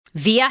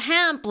Via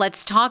Hemp,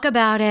 let's talk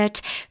about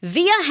it.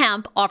 Via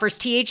Hemp offers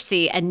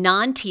THC and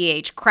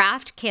non-TH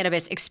craft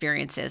cannabis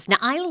experiences. Now,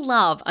 I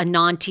love a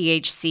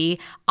non-THC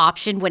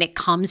option when it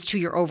comes to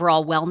your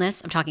overall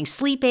wellness. I'm talking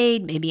sleep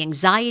aid, maybe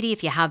anxiety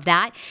if you have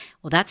that.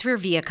 Well, that's where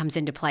Via comes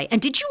into play.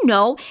 And did you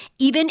know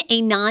even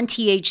a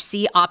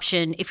non-THC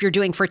option, if you're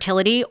doing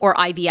fertility or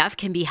IVF,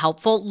 can be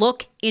helpful?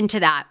 Look into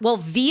that. Well,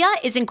 Via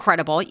is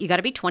incredible. You got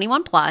to be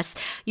 21 plus.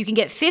 You can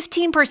get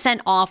 15%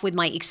 off with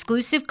my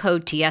exclusive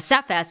code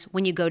TSFS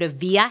when you go to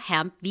Via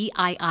Hemp,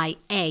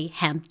 VIIA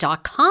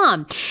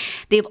hemp.com.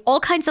 They have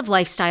all kinds of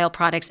lifestyle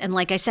products. And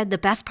like I said, the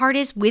best part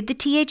is with the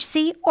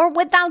THC or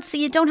without, so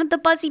you don't have the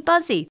buzzy.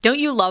 Don't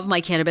you love my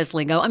cannabis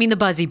lingo? I mean, the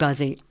buzzy.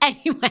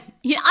 Anyway, I'm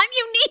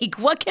unique.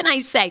 What can I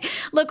say?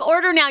 Look,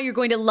 order now. You're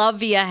going to love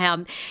Via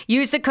Hemp.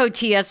 Use the code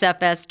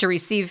TSFS to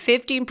receive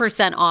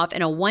 15% off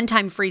and a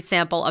one-time free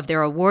sample of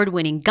their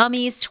award-winning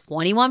gummies,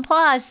 21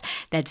 plus.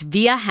 That's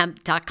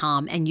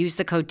viahemp.com, and use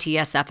the code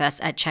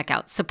TSFS at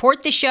checkout.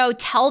 Support the show.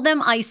 Tell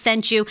them I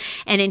sent you,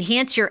 and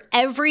enhance your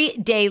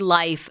everyday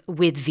life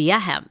with Via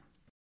Hemp.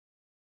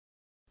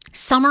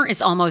 Summer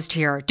is almost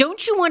here.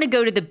 Don't you want to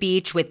go to the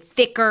beach with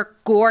thicker,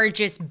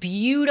 gorgeous,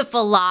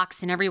 beautiful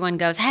locks, and everyone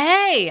goes,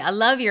 "Hey, I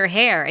love your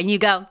hair," and you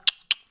go,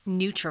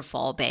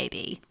 "Nutrafol,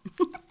 baby."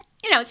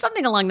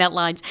 Something along that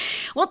lines.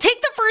 Well,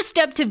 take the first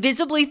step to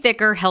visibly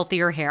thicker,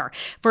 healthier hair.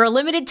 For a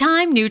limited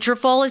time,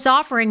 Nutrafol is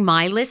offering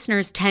my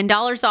listeners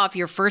 $10 off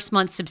your first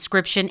month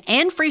subscription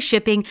and free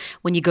shipping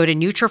when you go to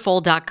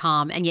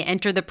Nutrafol.com and you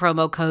enter the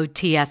promo code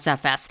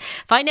TSFS.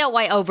 Find out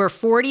why over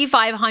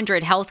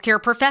 4,500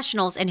 healthcare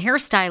professionals and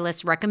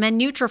hairstylists recommend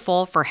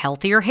Nutrafol for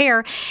healthier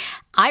hair.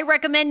 I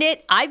recommend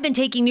it. I've been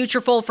taking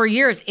Nutrafol for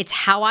years. It's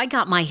how I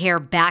got my hair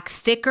back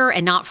thicker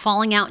and not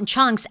falling out in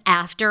chunks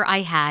after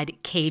I had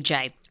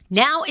KJ.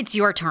 Now it's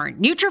your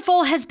turn.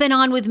 Nutrafol has been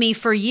on with me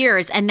for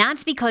years, and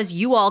that's because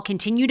you all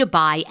continue to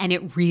buy, and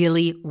it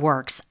really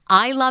works.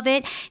 I love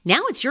it. Now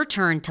it's your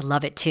turn to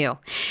love it too.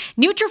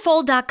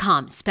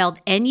 Nutrafol.com,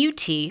 spelled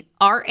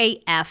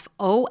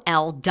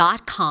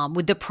Nutrafol.com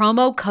with the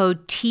promo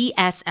code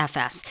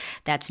TSFS.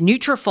 That's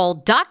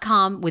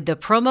Nutrafol.com with the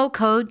promo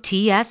code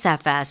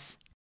TSFS.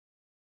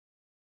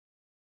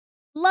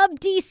 Love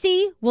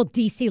DC? Well,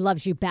 DC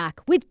loves you back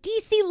with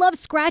DC Love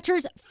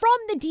Scratchers from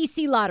the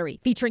DC Lottery,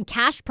 featuring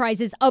cash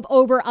prizes of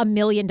over $1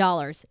 million.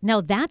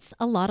 Now that's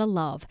a lot of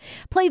love.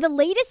 Play the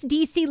latest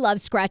DC Love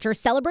Scratcher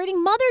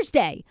celebrating Mother's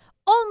Day,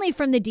 only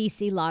from the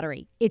DC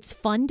Lottery. It's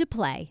fun to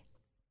play.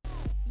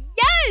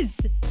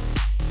 Yes!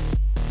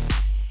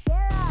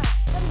 Sarah,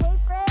 from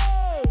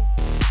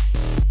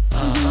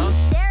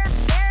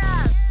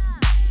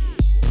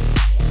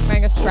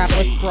Wearing a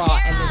strapless bra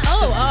and then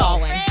just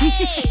falling.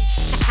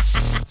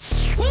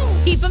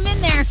 Keep them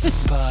in there.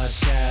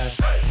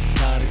 Podcast,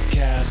 not a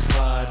cast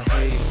pod.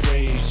 Hey,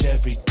 Rage,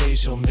 every day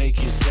she'll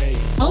make you say,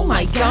 Oh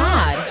my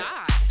God.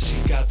 She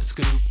got the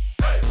scoop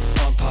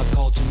on pop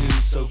culture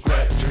news, so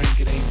grab a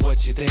drink. It ain't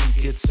what you think.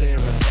 It's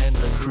Sarah and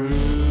the crew.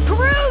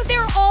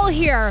 They're all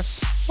here.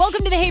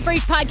 Welcome to the Hey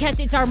Frage podcast.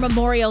 It's our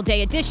Memorial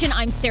Day edition.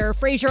 I'm Sarah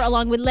Fraser,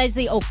 along with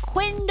Leslie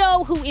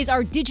Oquindo, who is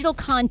our digital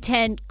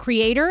content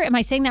creator. Am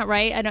I saying that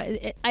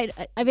right?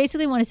 I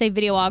basically want to say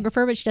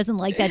videographer, but she doesn't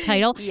like that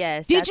title.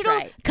 Yes, digital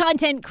that's right.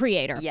 content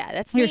creator. Yeah,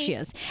 that's Here me. she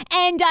is.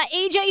 And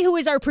AJ, who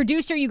is our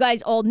producer. You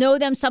guys all know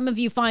them. Some of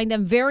you find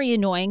them very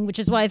annoying, which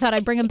is why I thought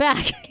I'd bring them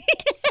back.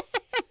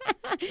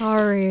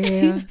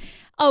 Sorry.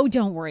 Oh,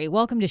 don't worry.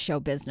 Welcome to show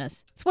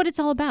business. It's what it's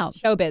all about.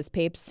 Showbiz,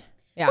 peeps.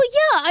 Yeah. Well,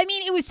 yeah. I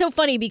mean, it was so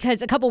funny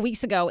because a couple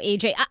weeks ago,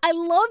 AJ, I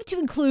love to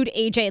include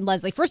AJ and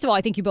Leslie. First of all,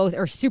 I think you both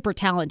are super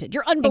talented.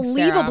 You're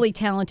unbelievably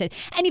talented.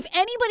 And if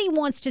anybody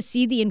wants to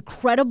see the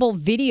incredible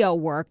video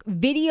work,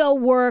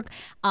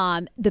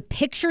 the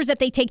pictures that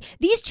they take,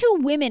 these two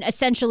women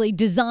essentially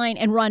design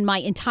and run my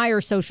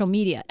entire social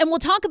media. And we'll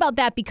talk about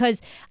that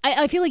because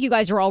I feel like you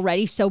guys are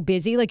already so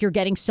busy, like you're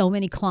getting so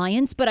many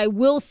clients. But I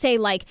will say,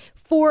 like,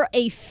 for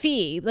a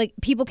fee, like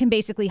people can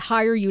basically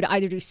hire you to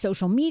either do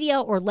social media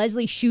or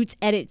Leslie shoots,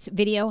 edits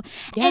video.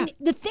 Yeah. And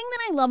the thing that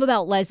I love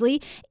about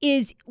Leslie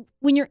is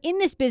when you're in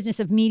this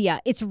business of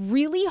media, it's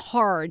really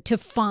hard to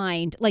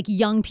find like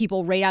young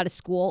people right out of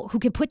school who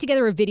can put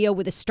together a video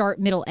with a start,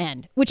 middle,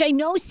 end, which I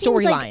know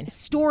seems like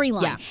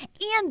storyline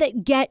and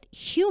that get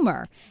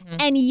humor. Mm-hmm.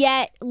 And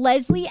yet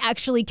Leslie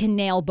actually can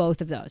nail both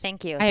of those.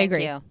 Thank you. I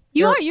agree.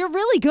 You're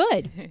really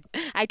good.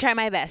 I try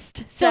my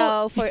best.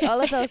 So for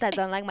all of those that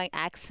don't like my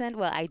accent,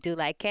 well, I do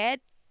like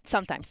it.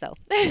 Sometimes though.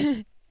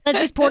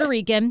 Leslie's Puerto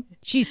Rican.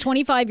 She's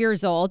 25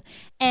 years old.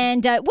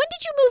 And when did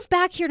you move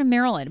back here to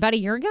Maryland? About a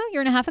year and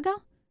a half ago?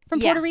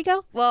 From Puerto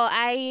Rico? Well,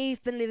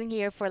 I've been living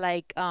here for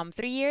like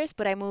 3 years,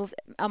 but I moved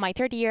on my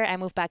third year. I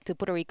moved back to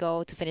Puerto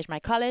Rico to finish my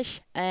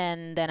college,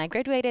 and then I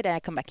graduated and I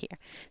come back here.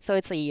 So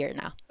it's a year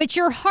now. But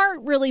your heart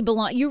really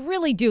belongs. You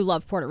really do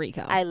love Puerto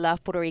Rico. I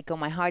love Puerto Rico.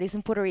 My heart is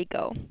in Puerto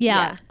Rico.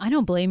 Yeah. I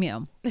don't blame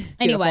you.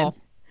 Anyway.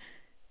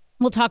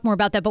 We'll talk more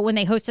about that. But when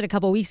they hosted a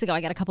couple of weeks ago,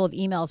 I got a couple of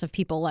emails of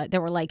people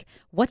that were like,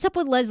 "What's up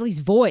with Leslie's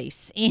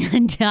voice?"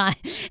 And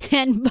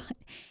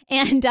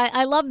And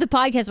I love the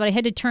podcast, but I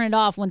had to turn it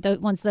off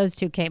once those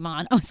two came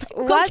on. I was like,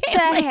 What okay,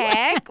 the I'm like,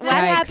 heck? What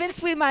Yikes.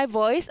 happens with my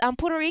voice? I'm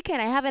Puerto Rican.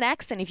 I have an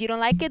accent. If you don't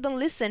like it, don't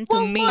listen to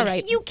Well, me.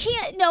 look, you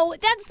can't. No,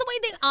 that's the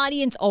way the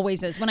audience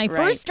always is. When I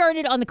first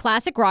started on the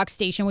Classic Rock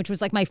station, which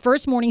was like my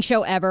first morning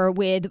show ever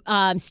with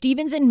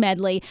Stevens and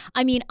Medley,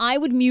 I mean, I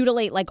would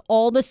mutilate like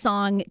all the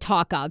song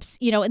talk-ups,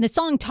 and the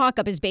song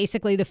talk-up is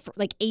basically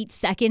like 8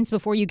 seconds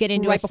before you get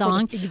into a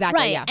song. Exactly,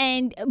 right. yeah.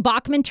 And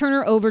Bachman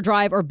Turner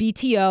Overdrive or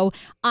BTO,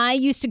 I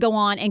used to go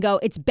on and go,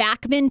 it's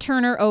Bachman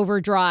Turner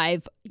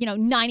Overdrive,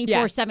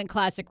 94.7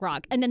 Classic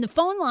Rock. And then the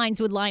phone lines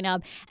would line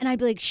up and I'd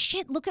be like,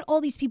 shit, look at all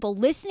these people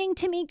listening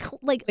to me.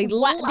 Like, They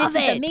love this is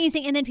it.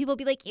 amazing. And then people would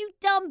be like, you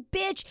dumb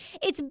bitch,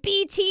 it's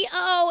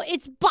BTO,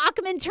 it's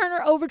Bachman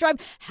Turner Overdrive.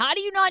 How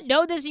do you not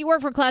know this? You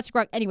work for Classic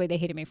Rock. Anyway, they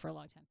hated me for a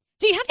long time.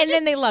 So you have to And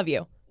then they love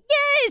you.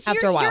 Yes,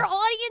 after a while. Your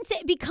audience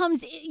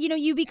becomes,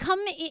 you become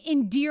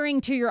endearing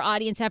to your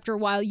audience after a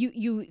while.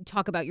 You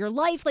talk about your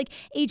life. Like,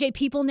 AJ,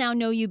 people now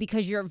know you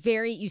because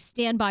you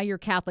stand by your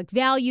Catholic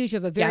values. You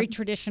have a very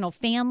traditional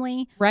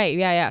family. Right,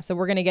 yeah. So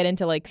we're going to get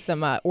into like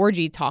some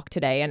orgy talk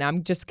today, and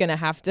I'm just going to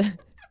have to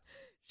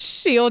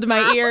shield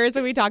my ears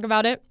when we talk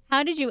about it.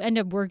 How did you end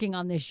up working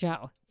on this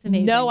show? It's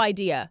amazing. No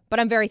idea,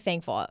 but I'm very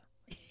thankful,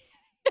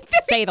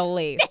 to say the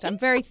least. I'm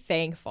very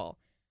thankful.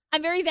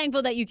 I'm very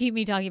thankful that you keep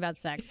me talking about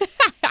sex.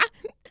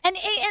 And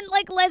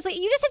like, Leslie,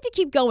 you just have to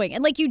keep going.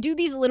 And like, you do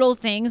these little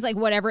things, like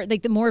whatever,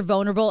 like the more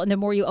vulnerable and the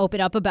more you open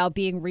up about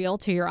being real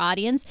to your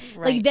audience,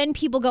 like then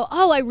people go,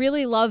 oh, I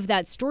really love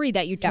that story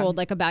that you told,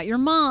 like about your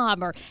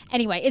mom. Or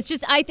anyway, it's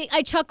just, I think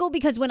I chuckle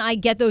because when I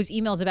get those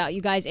emails about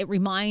you guys, it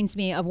reminds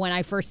me of when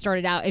I first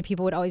started out and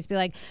people would always be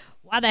like,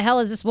 why the hell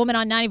is this woman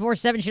on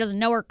 94.7? She doesn't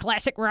know her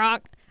classic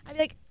rock. I'd be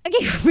like,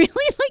 okay,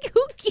 really? Like,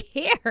 who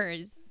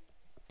cares?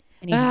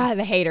 Anyway.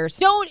 The haters.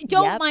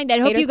 Don't mind that.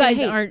 I hope Haters you guys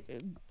gonna hate.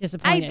 aren't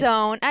disappointed. I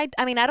don't.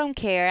 I mean, I don't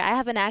care. I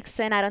have an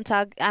accent. I don't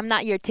talk. I'm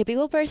not your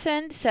typical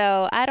person,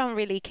 so I don't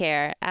really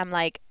care. I'm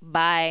like,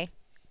 bye.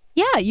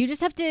 Yeah, you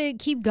just have to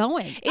keep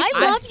going. I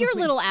love your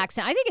little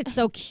accent. I think it's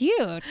so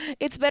cute.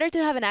 It's better to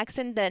have an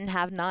accent than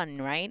have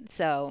none, right?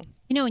 So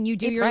And you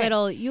do your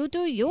little, you do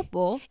you,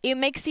 boo. it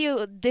makes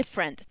you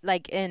different,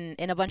 like in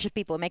a bunch of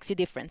people. It makes you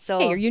different. So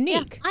Hey, you're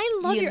unique. I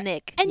love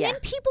Unique, And yeah.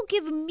 then people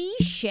give me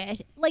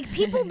shit. Like,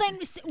 people then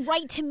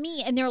write to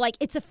me and they're like,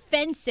 it's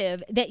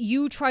offensive that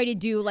you try to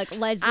do like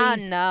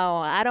Leslie's. no,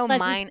 I don't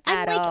mind I'm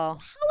at like, all.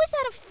 how is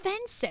that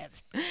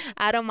offensive?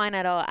 I don't mind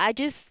at all. I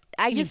just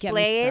get me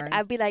play it. started.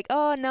 I'd be like,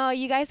 oh no,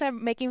 you guys are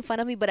making fun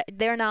of me, but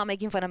they're not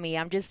making fun of me.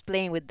 I'm just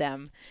playing with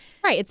them.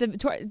 Right, it's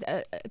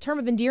a term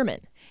of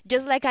endearment.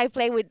 Just like I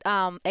play with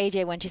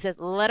AJ when she says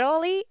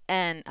literally,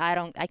 and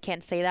I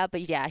can't say that,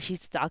 but yeah, she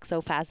talks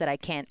so fast that I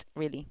can't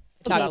really.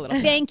 Talk a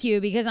little. Thank you,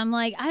 because I'm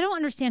like, I don't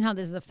understand how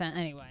this is offensive.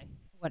 Anyway,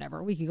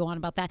 whatever. We could go on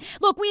about that.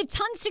 Look, we have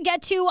tons to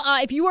get to.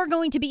 If you are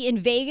going to be in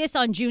Vegas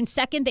on June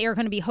 2nd, they are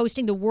going to be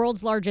hosting the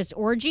world's largest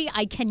orgy.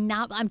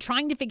 I'm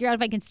trying to figure out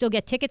if I can still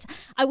get tickets.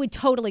 I would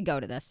totally go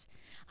to this.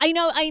 I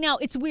know.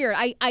 It's weird.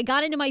 I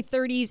got into my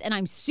 30s and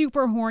I'm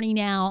super horny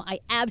now. I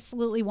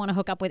absolutely want to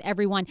hook up with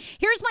everyone.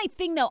 Here's my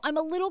thing, though. I'm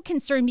a little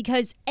concerned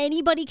because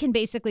anybody can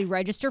basically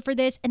register for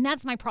this. And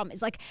that's my problem.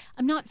 Is like,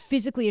 I'm not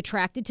physically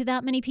attracted to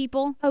that many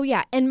people. Oh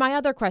yeah, and my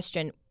other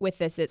question with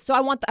this is, so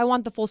I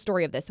want the full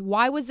story of this.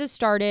 Why was this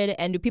started,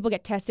 and do people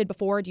get tested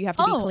before? Do you have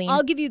to be clean?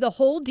 I'll give you the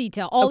whole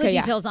detail, the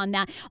details on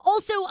that.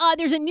 Also,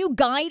 there's a new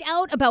guide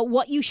out about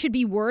what you should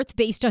be worth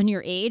based on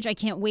your age. I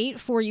can't wait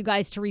for you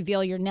guys to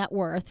reveal your net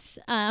worths.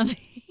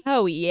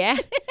 Oh yeah.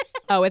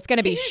 Oh, it's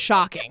gonna be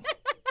shocking.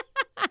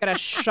 It's gonna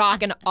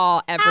shock and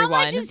awe everyone.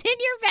 How much is in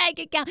your bank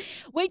account?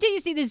 Wait till you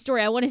see this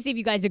story. I want to see if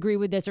you guys agree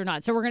with this or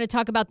not. So we're going to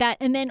talk about that.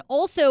 And then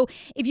also,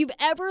 if you've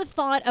ever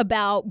thought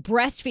about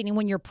breastfeeding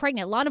when you're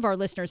pregnant, a lot of our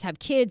listeners have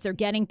kids. They're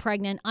getting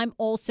pregnant. I'm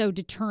also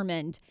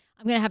determined.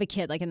 I'm going to have a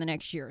kid like in the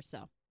next year or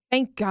so.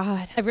 Thank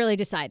God. I've really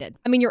decided.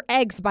 I mean, your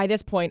eggs by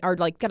this point are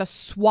like gotta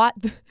swat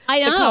the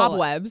know.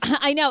 cobwebs.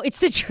 I know. It's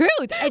the truth.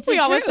 We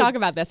always talk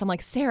about this. I'm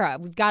like, Sarah,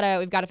 we've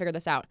gotta figure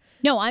this out.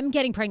 No, I'm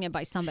getting pregnant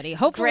by somebody.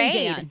 Hopefully, Great.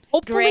 Dan.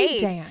 Hopefully,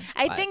 Great. Dan.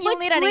 I But- think you'll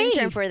What's need an great?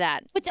 intern for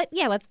that.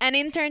 let's. An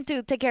intern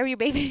to take care of your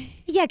baby.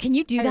 Yeah, can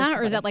you do I know that,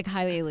 or is somebody. that like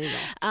highly illegal?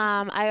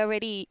 I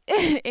already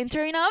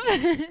interned up,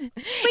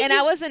 and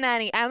I was a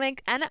nanny. I'm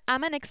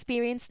an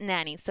experienced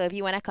nanny. So if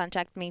you want to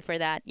contact me for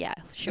that, yeah,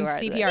 sure. I'll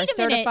do it. CPR Wait a minute.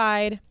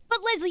 certified. But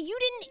Leslie, you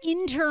didn't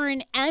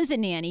intern as a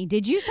nanny,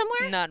 did you?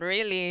 Somewhere? Not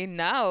really.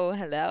 No.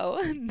 Hello.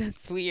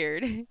 That's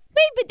weird. Wait,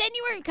 but then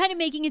you were kind of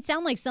making it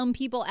sound like some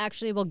people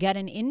actually will get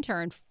an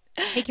intern,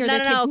 take care of No,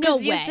 their no, kids. no. No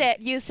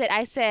Because way.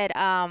 I said,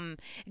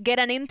 get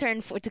an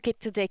intern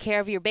to take care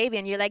of your baby,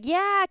 and you're like,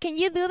 yeah, can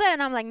you do that?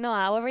 And I'm like, no,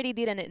 I already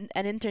did an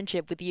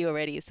internship with you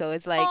already, so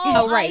it's like,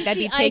 Oh, right. I That'd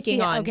be see, I taking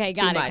see. on Okay,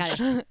 too got it, much.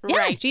 got it.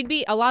 right. She'd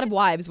be. A lot of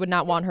wives would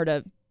not want her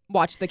to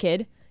watch the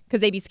kid because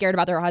they'd be scared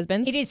about their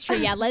husbands. It is true.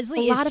 Yeah,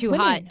 Leslie A lot is of too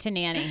women. hot to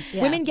nanny.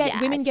 Yeah. Women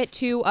Yes. get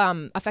too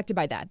affected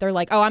by that. They're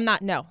like, oh, I'm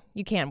not. No,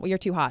 you can't. Well, you're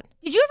too hot.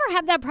 Did you ever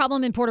have that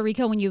problem in Puerto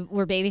Rico when you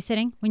were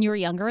babysitting when you were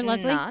younger,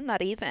 Leslie? No,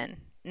 not even.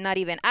 not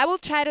even. I will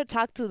try to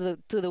talk to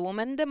the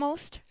woman the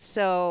most,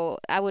 so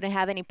I wouldn't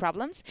have any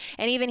problems.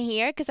 And even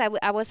here, because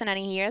I was a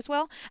nanny here as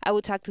well, I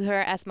would talk to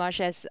her as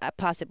much as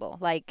possible.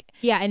 Like,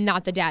 Yeah, and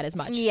not the dad as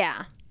much.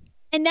 yeah.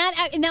 And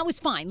that was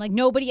fine. Like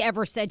nobody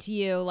ever said to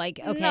you, like,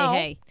 okay, No.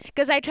 hey.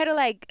 Because I try to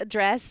like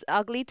dress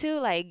ugly too,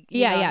 like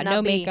Yeah, not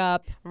no be-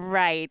 makeup.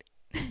 Right.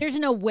 There's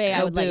no way I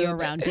No would let you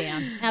boobs. around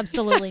Dan.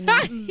 Absolutely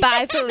not.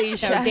 Bye,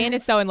 Felicia. No, Dan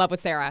is so in love with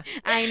Sarah.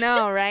 I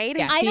know, right?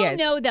 Yeah. I He don't is.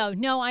 know though.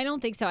 No, I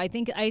don't think so. I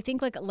think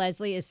like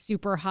Leslie is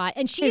super hot,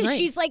 and I agree.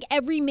 she's like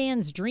every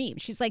man's dream.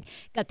 She's like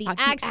got the Got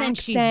the accent.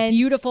 She's accent.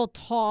 beautiful,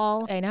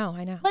 tall. I know.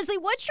 Leslie,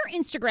 what's your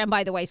Instagram,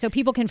 by the way, so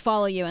people can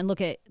follow you and look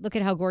at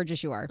how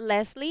gorgeous you are.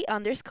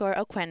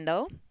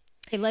 Leslie_Oquendo.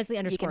 Hey, Leslie You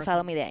underscore. can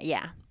follow me there.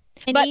 Yeah.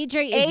 And But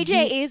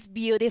AJ is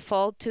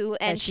beautiful too,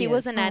 and Yes, she she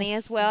was is. a nanny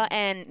as well.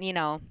 And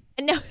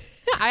No,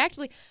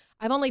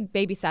 I've only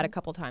babysat a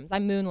couple times. I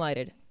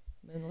moonlighted.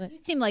 You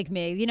seem like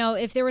me. You know,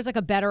 if there was like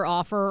a better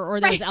offer or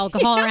there was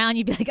alcohol around,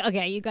 you'd be like,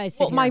 okay, you guys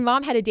sit Well, my here.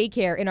 mom had a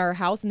daycare in our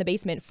house in the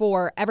basement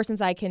for ever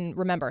since I can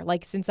remember.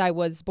 Like since I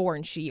was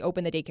born, she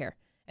opened the daycare.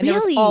 And there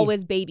Really? was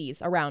always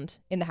babies around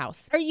in the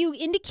house. Are you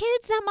into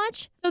kids that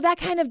much? So that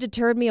kind of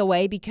deterred me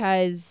away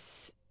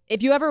because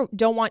if you ever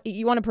want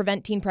to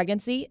prevent teen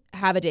pregnancy,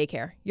 have a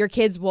daycare. Your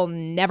kids will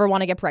never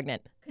want to get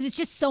pregnant. Because it's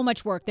just so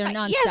much work. They're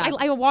nonstop. Yes,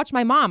 I watch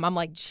my mom. I'm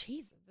like,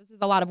 Jesus, this is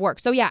a lot of work.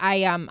 So yeah,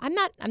 I'm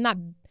not.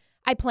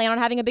 I plan on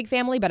having a big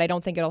family, but I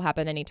don't think it'll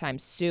happen anytime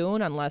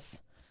soon unless.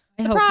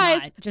 I hope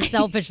Surprise! not. Just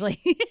selfishly.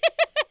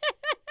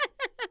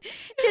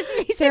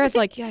 Sarah's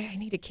like, yeah, I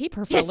need to keep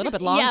her for a little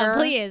bit longer. Yeah,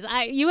 please.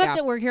 You have Yeah.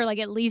 to work here like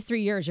at least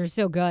 3 years. You're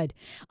so good.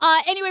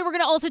 Anyway, we're going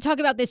to also talk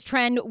about this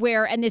trend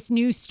and this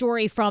news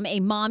story from a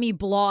mommy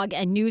blog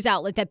and news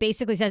outlet that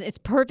basically says it's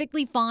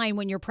perfectly fine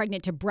when you're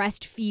pregnant to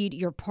breastfeed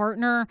your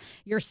partner,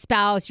 your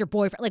spouse, your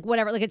boyfriend, like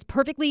whatever. Like it's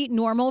perfectly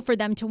normal for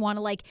them to want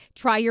to like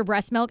try your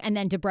breast milk and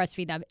then to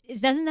breastfeed them.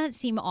 Doesn't that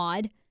seem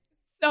odd?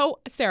 So,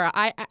 Sarah,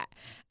 I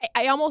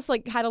almost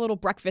like had a little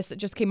breakfast that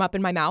just came up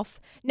in my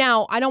mouth.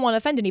 Now, I don't want to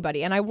offend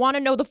anybody, and I want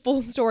to know the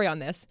full story on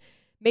this.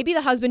 Maybe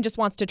the husband just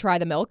wants to try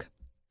the milk,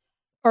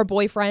 or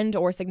boyfriend,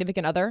 or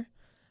significant other.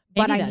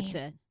 Maybe But that's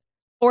it.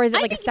 Or is it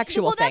I like a think-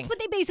 sexual well, thing? that's what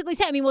they basically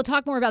say. I mean, we'll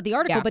talk more about the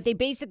article, Yeah. but they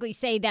basically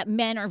say that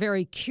men are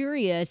very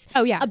curious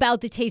Oh, yeah.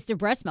 about the taste of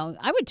breast milk.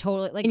 I would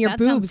totally like And your that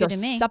sounds boobs good are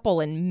to me. supple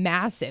and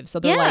massive.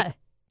 So they're Yeah. like,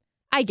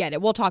 I get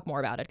it. We'll talk more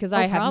about it because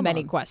I have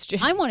many problem.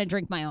 questions. I want to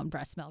drink my own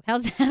breast milk. How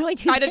do I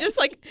do Kind that? of just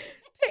like,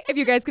 if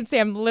you guys can see,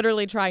 I'm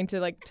literally trying to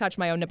like touch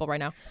my own nipple right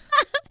now.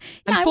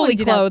 I I'm wanna fully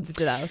do that. clothed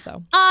though,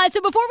 so. So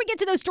before we get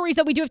to those stories,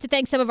 though, we do have to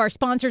thank some of our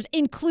sponsors,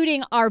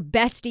 including our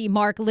bestie,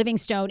 Mark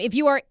Livingstone. If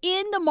you are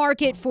in the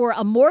market for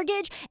a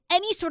mortgage,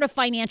 any sort of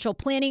financial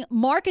planning,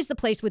 Mark is the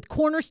place with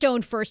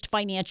Cornerstone First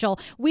Financial.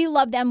 We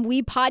love them.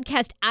 We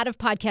podcast out of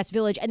Podcast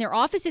Village, and their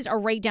offices are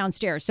right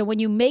downstairs. So when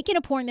you make an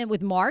appointment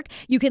with Mark,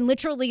 you can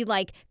literally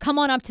like come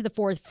on up to the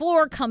 4th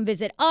floor, come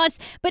visit us.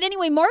 But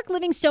anyway, Mark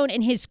Livingstone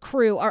and his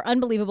crew are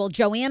unbelievable.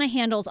 Joanna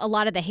handles a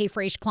lot of the Hey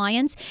Frase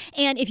clients.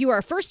 And if you are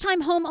a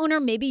first-time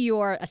homeowner, maybe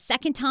you're a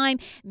second time,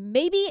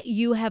 maybe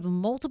you have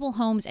multiple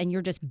homes and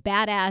you're just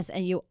badass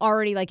and you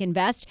already like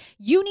invest,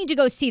 you need to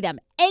go see them.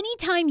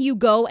 Anytime you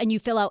go and you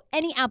fill out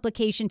any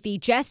application fee,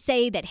 just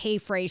say that Hey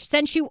Frase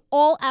sent you.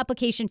 All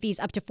application fees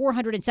up to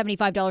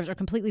 $475 are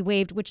completely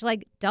waived, which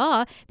like,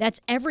 duh, that's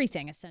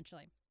everything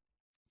essentially.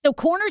 So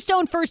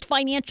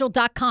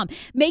cornerstonefirstfinancial.com.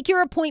 Make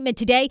your appointment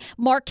today.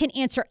 Mark can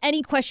answer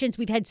any questions.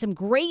 We've had some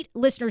great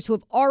listeners who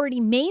have already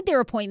made their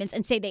appointments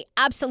and say they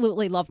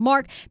absolutely love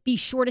Mark. Be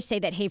sure to say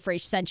that Hey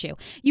Frase sent you.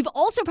 You've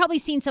also probably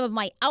seen some of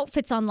my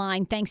outfits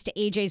online thanks to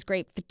AJ's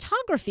great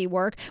photography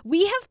work.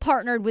 We have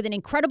partnered with an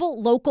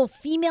incredible local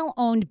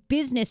female-owned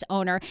business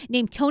owner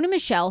named Tona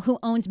Michelle, who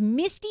owns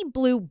Misty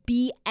Blue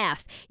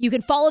BF. You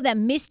can follow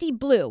them, Misty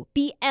Blue,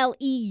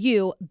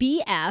 BLEU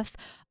BF.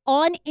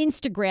 On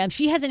Instagram.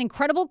 She has an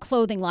incredible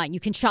clothing line.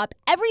 You can shop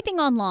everything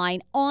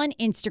online on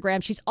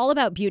Instagram. She's all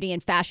about beauty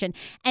and fashion.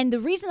 And the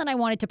reason that I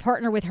wanted to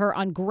partner with her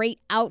on great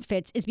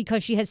outfits is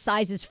because she has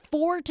sizes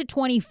 4 to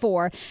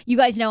 24. You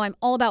guys know I'm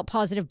all about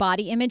positive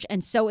body image,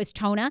 and so is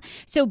Tona.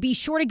 So be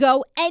sure to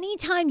go.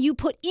 Anytime you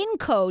put in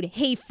code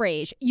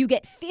HeyFrase, you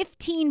get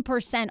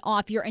 15%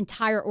 off your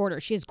entire order.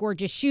 She has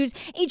gorgeous shoes.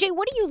 AJ,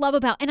 what do you love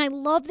about, and I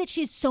love that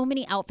she has so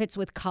many outfits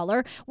with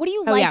color. What do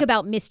you like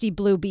about Misty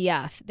Blue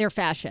BF, their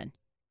fashion?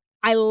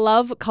 I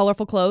love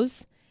colorful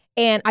clothes,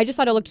 and I just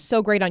thought it looked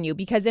so great on you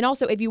because, and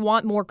also if you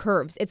want more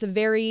curves, it's a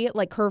very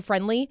like curve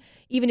friendly.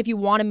 Even if you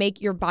want to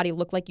make your body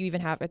look like you even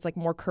have, it's like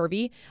more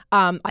curvy.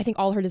 I think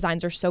all her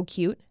designs are so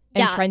cute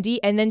and trendy.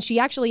 And then she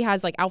actually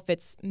has like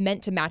outfits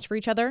meant to match for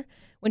each other.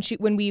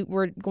 When we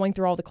were going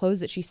through all the clothes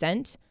that she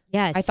sent,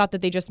 Yes. I thought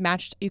that they just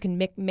matched. You can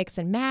mix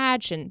and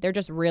match, and they're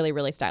just really,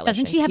 really stylish.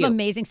 Doesn't she have cute.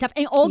 amazing stuff?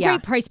 And all Yeah.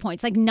 great price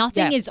points. Like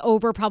nothing is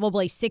over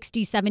probably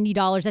 $60,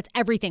 $70. That's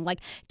everything. Like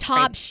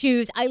top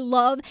shoes. I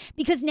love,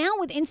 because now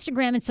with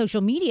Instagram and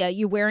social media,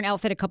 you wear an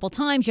outfit a couple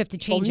times. You have to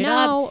change it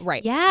up.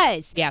 Right.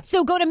 Yes. Yeah.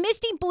 So go to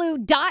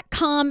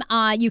mistyblue.com.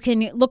 You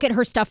can look at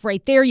her stuff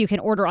right there. You can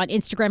order on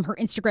Instagram. Her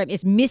Instagram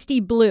is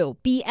mistyblue,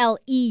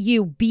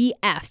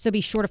 BLEUBF. So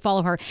be sure to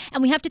follow her.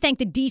 And we have to thank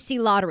the DC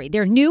Lottery.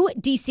 Their new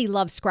DC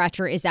Love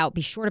Scratcher is out.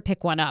 Be sure to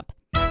pick one up.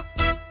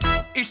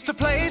 It's the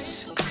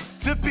place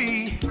to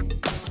be,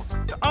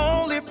 the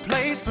only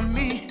place for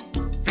me.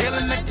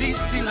 Feeling that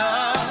DC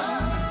love,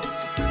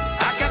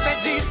 I got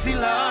that DC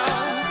love.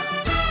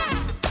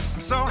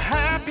 I'm so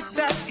happy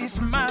that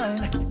it's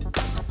mine.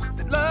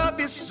 The love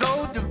is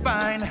so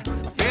divine. I'm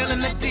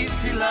feeling that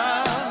DC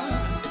love,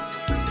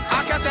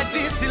 I got that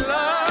DC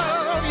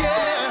love,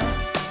 yeah.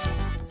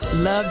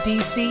 Love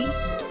DC?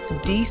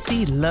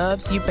 DC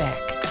loves you back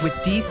with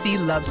DC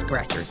Love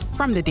Scratchers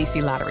from the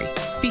DC Lottery,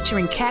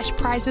 featuring cash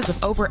prizes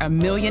of over $1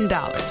 million.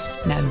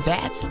 Now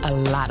that's a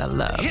lot of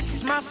love.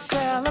 It's my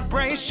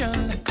celebration,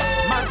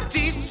 my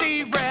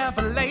DC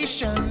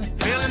revelation.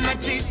 Feeling that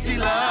DC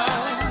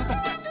love,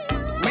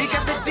 we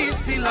got the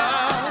DC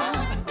love.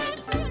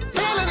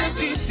 Feeling the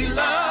DC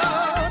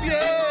love,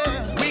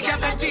 yeah, we got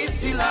that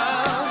DC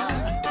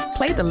love.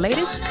 Play the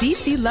latest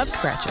DC Love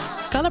Scratcher,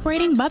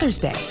 celebrating Mother's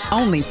Day,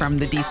 only from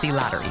the DC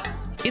Lottery.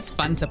 It's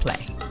fun to play.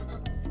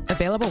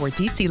 Available where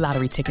DC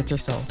Lottery tickets are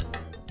sold.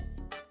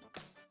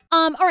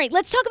 All right,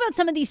 let's talk about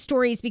some of these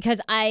stories because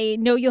I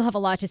know you'll have a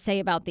lot to say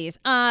about these.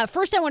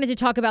 First, I wanted to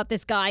talk about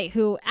this guy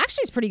who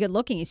actually is pretty good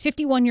looking. He's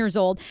 51 years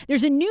old.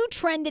 There's a new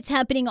trend that's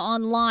happening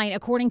online,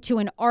 according to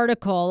an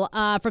article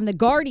from The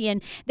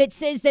Guardian, that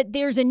says that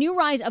there's a new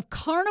rise of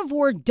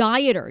carnivore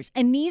dieters.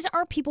 And these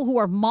are people who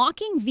are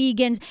mocking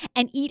vegans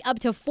and eat up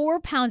to 4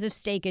 pounds of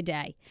steak a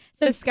day.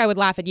 So this guy would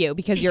laugh at you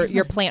because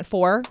you're plant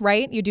 4,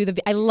 right? You do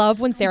the. I love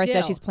when Sarah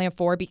says she's plant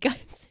 4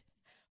 because.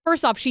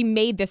 First off, she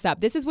made this up.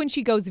 This is when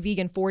she goes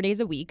vegan 4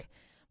 days a week.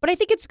 But I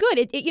think it's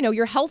good.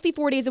 You're healthy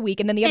 4 days a week,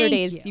 and then the other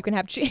days you can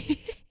have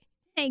cheese.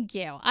 Thank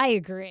you. I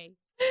agree.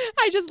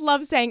 I just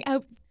love saying,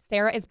 oh,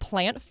 Sarah is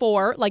plant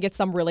 4, like it's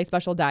some really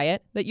special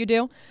diet that you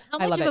do. How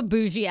much of a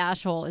bougie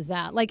asshole is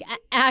that? Like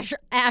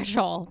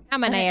asshole.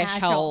 I'm an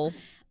asshole.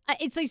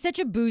 It's like such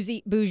a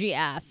bougie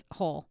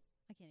asshole.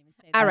 I can't even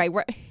say that. All right.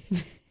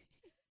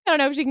 I don't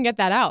know if she can get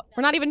that out.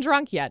 We're not even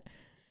drunk yet.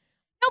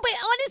 No, but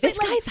honestly, this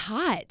guy's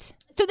hot.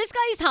 So this guy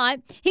is hot.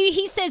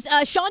 He says,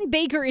 Sean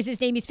Baker is his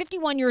name. He's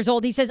 51 years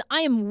old. He says,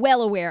 I am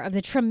well aware of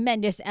the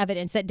tremendous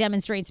evidence that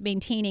demonstrates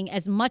maintaining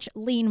as much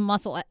lean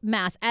muscle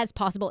mass as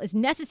possible is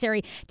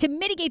necessary to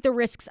mitigate the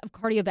risks of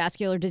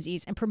cardiovascular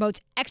disease and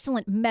promotes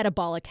excellent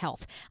metabolic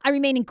health. I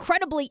remain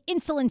incredibly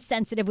insulin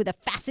sensitive with a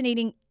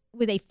fasting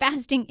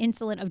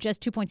insulin of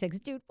just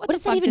 2.6. Dude, what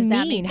does that even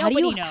mean? How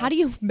Nobody do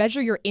you measure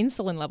your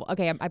insulin level?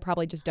 Okay, I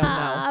probably just don't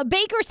know.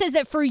 Baker says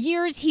that for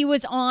years he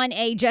was on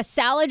a just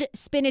salad,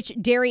 spinach,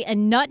 dairy,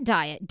 and nut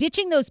diet.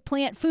 Ditching those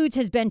plant foods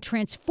has been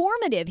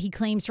transformative, he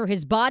claims, for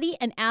his body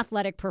and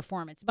athletic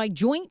performance. My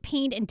joint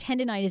pain and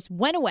tendinitis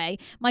went away.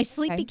 My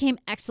sleep became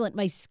excellent.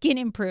 My skin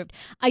improved.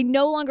 I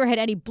no longer had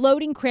any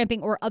bloating,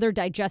 cramping, or other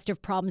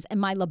digestive problems,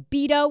 and my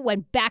libido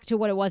went back to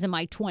what it was in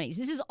my 20s.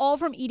 This is all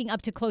from eating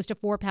up to close to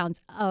 4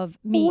 pounds of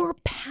meat 4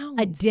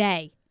 pounds a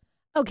day.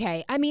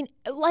 Okay, I mean,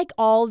 like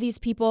all these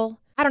people,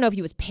 I don't know if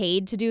he was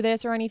paid to do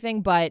this or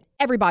anything, but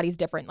everybody's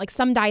different. Like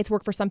some diets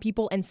work for some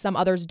people and some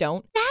others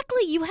don't.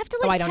 Exactly. You have to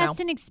test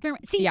and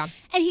experiment. See, yeah.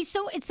 And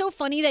it's so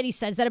funny that he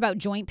says that about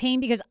joint pain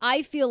because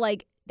I feel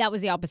like that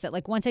was the opposite.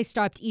 Like once I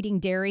stopped eating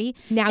dairy.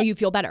 Now you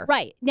feel better.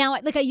 Right. Now,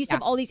 like I used to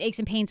have all these aches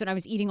and pains when I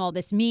was eating all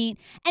this meat.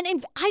 And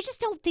I just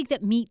don't think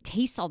that meat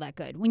tastes all that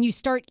good when you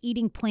start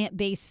eating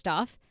plant-based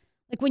stuff.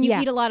 Like when you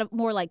eat a lot of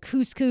more like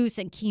couscous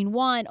and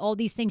quinoa and all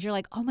these things, you're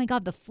like, oh my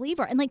God, the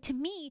flavor. And like to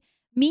me,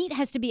 meat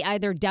has to be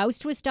either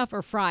doused with stuff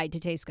or fried to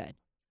taste good.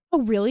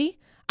 Oh, really?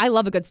 I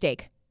love a good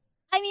steak.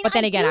 I mean,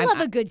 I do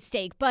love a good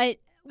steak, but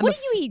what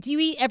do you eat? Do you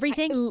eat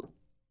everything?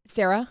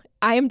 Sarah,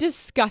 I am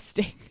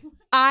disgusting.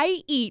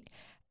 I eat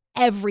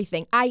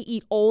everything. I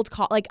eat old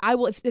coffee. Like I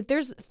will, if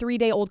there's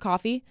 3-day old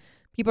coffee,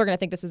 people are going to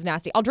think this is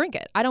nasty. I'll drink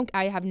it.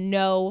 I have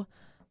no.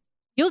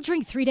 You'll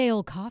drink 3-day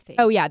old coffee.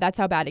 Oh yeah, that's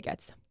how bad it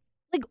gets.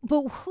 Like,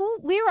 but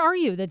where are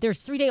you that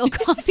there's 3-day old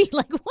coffee?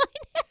 Like what?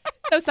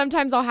 So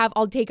sometimes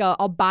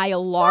I'll buy a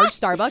large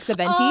Starbucks, a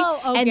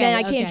venti, and then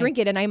I can't drink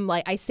it. And I'm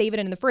like, I save it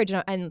in the fridge.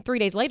 And 3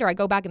 days later, I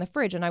go back in the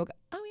fridge and I go,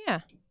 oh yeah,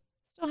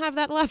 still have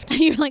that left.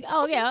 And you're like,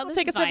 oh yeah, I'll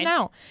take a sip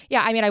now.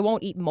 Yeah, I mean, I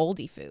won't eat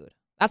moldy food.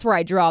 That's where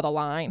I draw the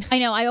line. I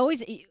know.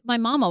 My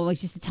mom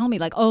always used to tell me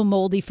like, oh,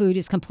 moldy food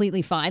is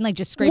completely fine. Like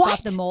just scrape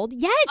off the mold.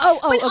 Yes.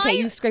 Okay.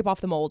 You scrape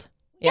off the mold.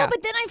 Yeah,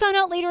 but then I found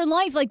out later in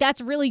life, like, that's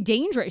really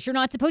dangerous. You're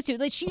not supposed to.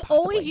 Like, she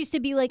always used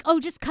to be like, oh,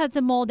 just cut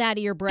the mold out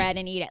of your bread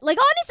and eat it. Like,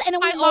 honestly,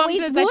 and we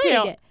always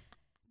would.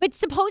 But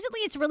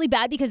supposedly it's really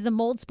bad because the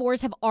mold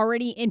spores have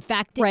already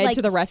infected. Spread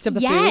to the rest of the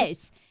food?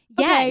 Yes.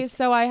 Okay,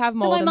 so I have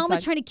mold So my mom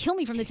was inside. trying to kill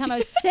me from the time I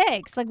was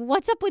 6. Like,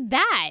 what's up with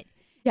that?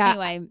 Yeah.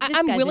 Anyway,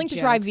 I'm willing to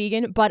try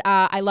vegan, but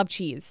I love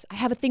cheese. I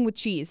have a thing with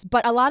cheese.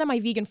 But a lot of my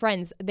vegan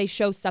friends, they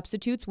show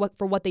substitutes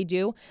for what they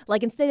do.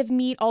 Like instead of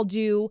meat, I'll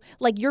do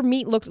like your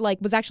meat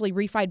was actually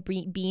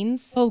refried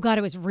beans. Oh God,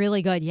 it was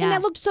really good. Yeah. And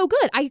that looked so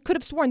good. I could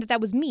have sworn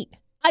that was meat.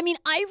 I mean,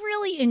 I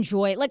really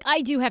enjoy, like,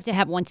 I do have to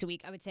have once a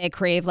week. I would say I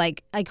crave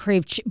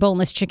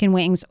boneless chicken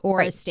wings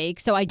or a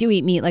steak. So I do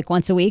eat meat like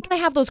once a week. When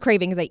I have those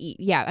cravings, I eat.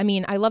 Yeah. I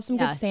mean, I love some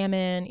good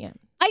salmon. Yeah.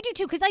 I do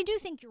too, because I do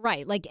think you're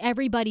right. Like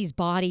everybody's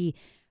body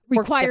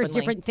requires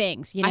different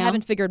things. You know? I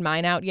haven't figured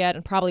mine out yet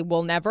and probably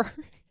will never.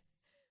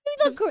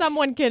 If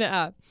someone can.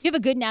 You have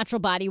a good natural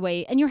body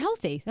weight and you're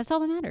healthy. That's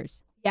all that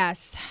matters.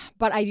 Yes.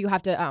 But I do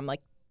have to,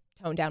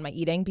 tone down my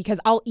eating because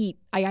I'll eat.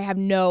 I have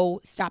no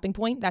stopping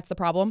point. That's the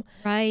problem.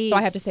 Right. So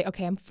I have to say,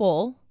 okay, I'm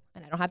full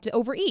and I don't have to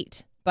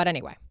overeat. But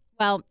anyway.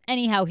 Well,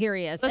 anyhow, here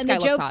he is. This and guy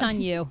the looks joke's hot.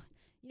 on you.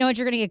 You know what?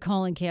 You're going to get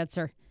colon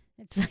cancer.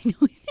 It's like,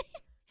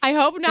 I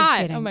hope just not.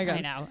 kidding. Oh my God.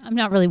 I know. I'm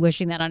not really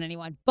wishing that on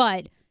anyone,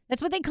 but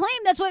that's what they claim.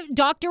 That's what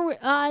Dr.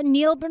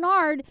 Neil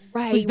Bernard,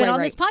 who's been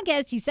on this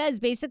podcast, he says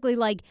basically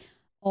like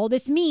all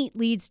this meat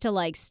leads to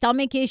like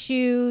stomach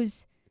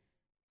issues,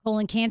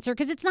 colon cancer,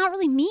 because it's not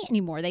really meat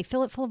anymore. They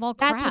fill it full of all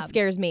crap. That's what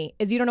scares me,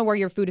 is you don't know where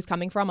your food is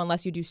coming from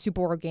unless you do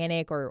super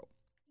organic or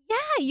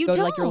you go don't.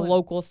 to like your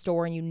local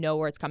store and you know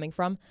where it's coming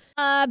from.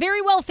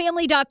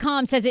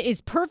 Verywellfamily.com says it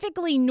is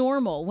perfectly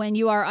normal when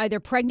you are either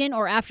pregnant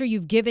or after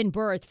you've given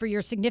birth for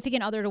your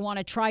significant other to want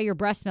to try your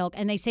breast milk,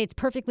 and they say it's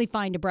perfectly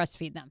fine to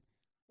breastfeed them.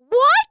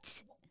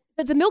 What?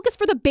 The milk is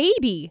for the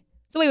baby.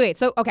 So wait.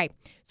 So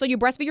you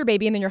breastfeed your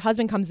baby and then your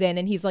husband comes in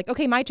and he's like,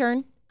 okay, my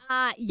turn.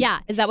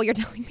 Yeah. Is that what you're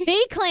telling me?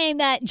 They claim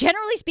that,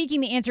 generally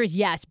speaking, the answer is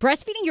yes.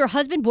 Breastfeeding your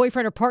husband,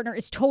 boyfriend, or partner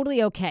is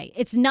totally okay.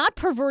 It's not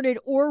perverted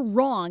or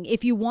wrong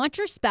if you want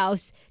your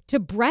spouse to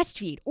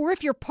breastfeed or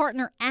if your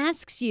partner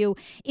asks you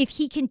if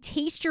he can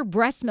taste your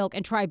breast milk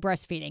and try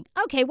breastfeeding.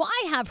 Okay, well,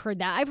 I have heard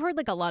that. I've heard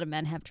like a lot of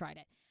men have tried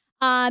it.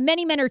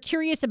 Many men are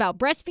curious about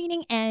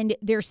breastfeeding and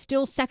they're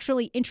still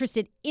sexually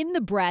interested in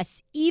the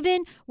breasts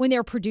even when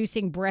they're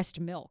producing breast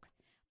milk.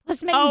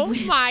 Plus,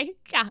 many my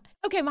God.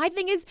 Okay, my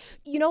thing is,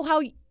 you know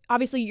how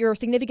obviously your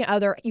significant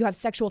other, you have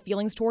sexual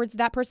feelings towards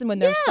that person when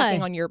they're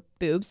sucking on your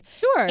boobs.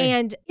 Sure.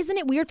 And isn't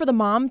it weird for the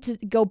mom to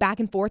go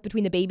back and forth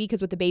between the baby because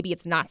with the baby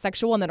it's not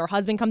sexual and then her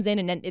husband comes in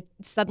and then it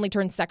suddenly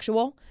turns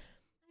sexual?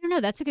 I don't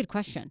know. That's a good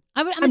question.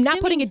 I'm not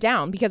putting it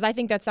down because I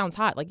think that sounds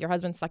hot, like your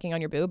husband sucking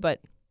on your boob,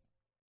 but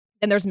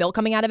and there's milk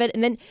coming out of it.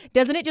 And then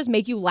doesn't it just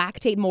make you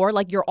lactate more?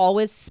 Like you're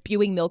always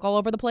spewing milk all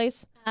over the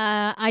place?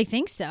 I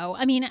think so.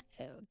 I mean,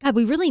 God,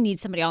 we really need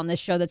somebody on this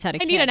show that's had a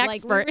kid. I need an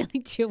expert. We really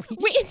do.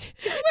 This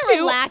is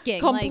where we're lacking.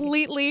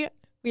 Completely.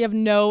 We have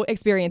no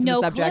experience in the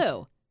subject.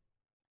 Clue.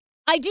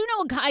 I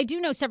do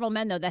know several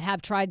men though that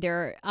have tried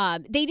their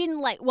they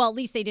didn't at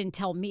least they didn't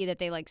tell me that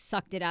they like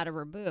sucked it out of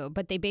her boob,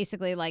 but they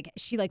basically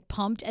she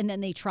pumped and then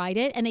they tried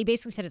it and they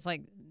basically said it's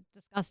like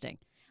disgusting.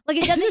 Like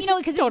it doesn't,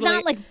 because it's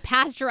not like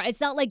pasteurized.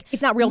 It's not like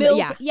it's not real milk.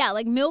 Yeah. Yeah,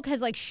 like milk has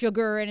like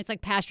sugar and it's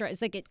like pasteurized.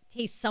 It's like it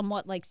tastes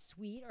somewhat like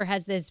sweet or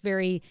has this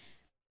very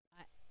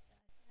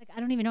I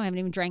don't even know. I haven't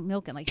even drank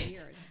milk in like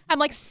years. I'm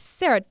like,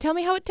 Sarah, tell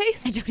me how it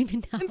tastes. I don't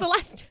even know. When's the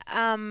last?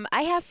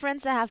 I have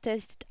friends that have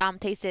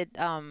tasted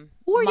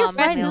Who are your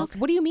friends? Milk.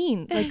 What do you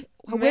mean? Like,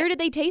 where did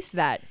they taste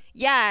that?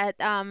 Yeah,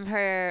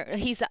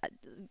 he's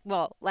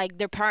like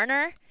their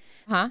partner.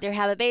 Huh? They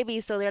have a baby,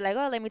 so they're like,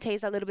 oh, let me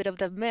taste a little bit of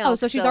the milk. Oh,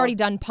 so she's already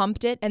done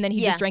pumped it, and then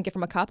he just drank it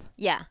from a cup?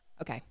 Yeah.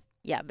 Okay.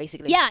 Yeah,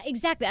 basically. Yeah,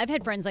 exactly. I've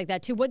had friends like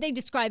that too. What they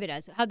describe it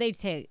as? How'd they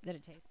say that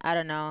it tastes? I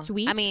don't know.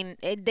 Sweet? I mean,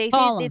 they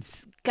say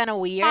it's kind of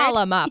weird. Call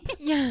them up.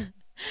 Yeah.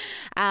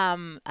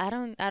 I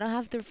don't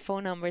have their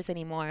phone numbers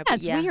anymore.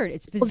 But That's weird.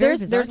 It's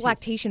there's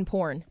lactation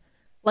porn.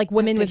 Like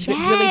women with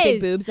really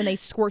big boobs and they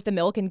squirt the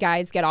milk and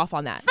guys get off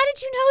on that. How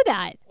did you know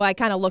that? Well, I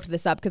kind of looked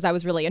this up because I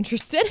was really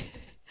interested.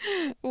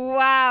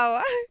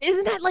 Wow.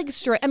 Isn't that like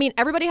straight? I mean,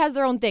 everybody has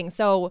their own thing.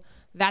 So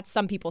that's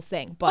some people's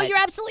thing. But well, you're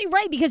absolutely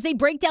right because they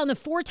break down the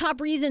 4 top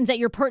reasons that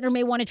your partner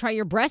may want to try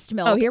your breast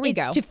milk. Oh, here we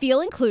it's go. To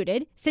feel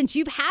included. Since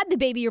you've had the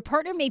baby, your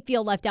partner may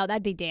feel left out.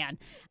 That'd be Dan.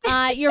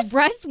 Your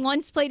breast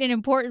once played an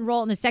important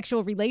role in the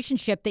sexual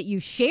relationship that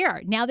you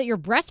share. Now that you're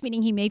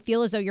breastfeeding, he may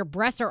feel as though your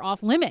breasts are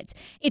off limits.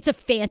 It's a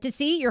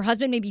fantasy. Your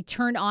husband may be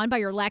turned on by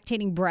your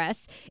lactating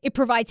breasts. It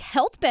provides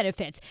health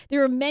benefits.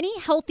 There are many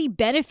healthy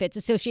benefits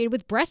associated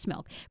with breast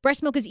milk.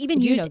 Breast milk is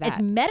even used as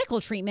medical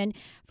treatment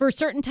for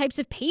certain types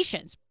of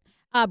patients.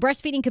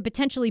 Breastfeeding could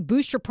potentially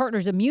boost your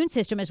partner's immune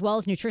system as well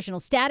as nutritional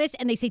status.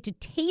 And they say to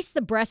taste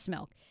the breast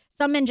milk.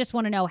 Some men just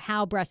want to know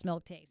how breast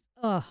milk tastes.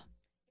 Ugh.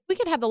 We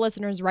could have the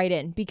listeners write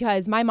in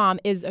because my mom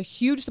is a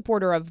huge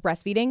supporter of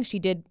breastfeeding. She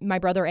did my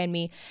brother and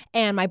me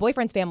and my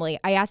boyfriend's family.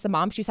 I asked the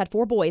mom, she's had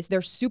 4 boys.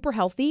 They're super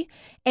healthy.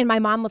 And my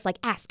mom was like,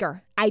 ask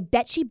her. I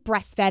bet she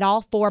breastfed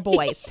all 4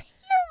 boys.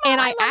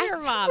 And I asked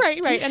your mom.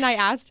 Right. And I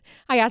asked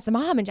the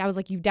mom and I was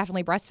like, you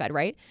definitely breastfed,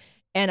 right?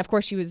 And of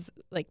course she was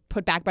like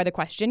put back by the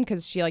question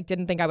because she like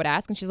didn't think I would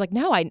ask. And she's like,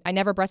 no, I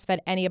never breastfed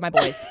any of my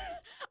boys.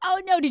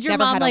 Oh no, did your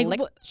Never mom had like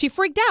she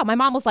freaked out. My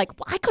mom was like,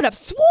 well, I could have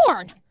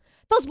sworn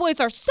those boys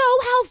are so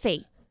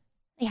healthy.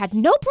 They had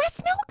no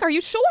breast milk? Are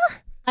you sure?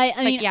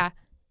 I mean, yeah.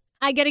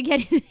 I gotta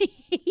get your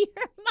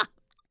mom.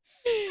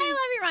 I love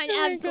your mind.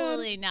 Oh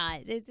Absolutely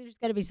not. There's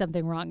got to be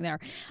something wrong there.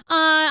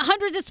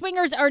 Hundreds of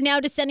swingers are now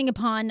descending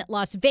upon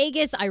Las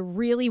Vegas. I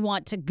really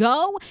want to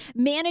go.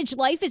 Manage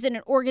Life is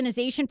an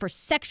organization for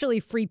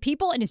sexually free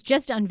people and has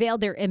just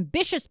unveiled their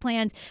ambitious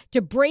plans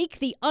to break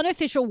the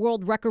unofficial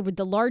world record with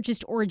the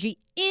largest orgy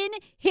in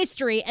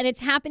history, and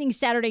it's happening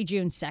Saturday,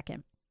 June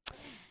 2nd.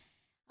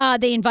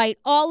 They invite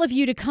all of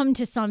you to come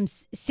to some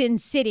Sin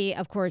City,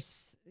 of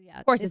course. Yeah,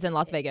 Of course, it's in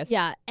Las Vegas.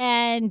 Yeah,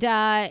 and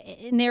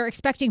they're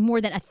expecting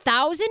more than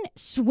 1,000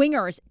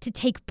 swingers to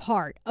take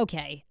part.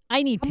 Okay,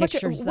 I need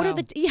pictures. What are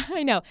though. Yeah,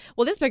 I know.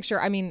 Well, this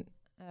picture, I mean,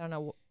 I don't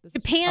know.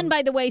 Japan,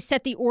 by the way,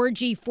 set the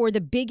orgy for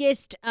the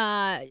biggest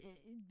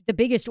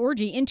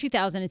orgy in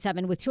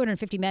 2007 with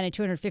 250 men and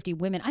 250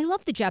 women. I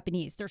love the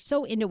Japanese. They're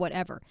so into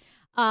whatever.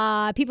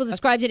 People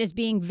described it as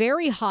being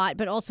very hot,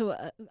 but also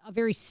a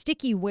very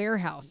sticky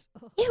warehouse.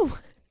 Ew.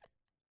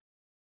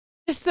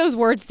 Just those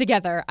words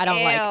together, I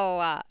don't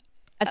like.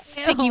 A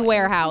sticky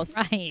warehouse.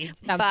 Right.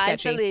 Sounds Bye,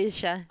 sketchy.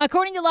 Felicia.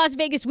 According to Las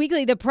Vegas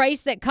Weekly, the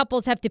price that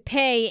couples have to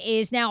pay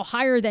is now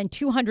higher than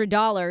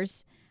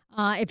 $200.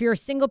 If you're a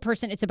single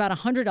person, it's about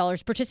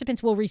 $100.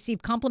 Participants will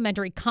receive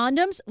complimentary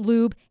condoms,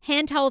 lube,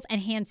 hand towels,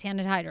 and hand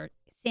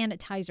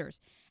sanitizers.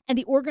 And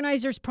the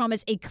organizers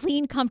promise a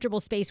clean,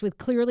 comfortable space with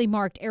clearly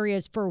marked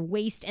areas for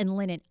waste and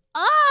linen.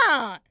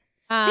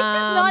 This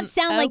does not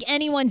sound like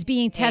anyone's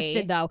being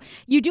tested, though.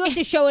 You do have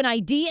to show an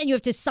ID, and you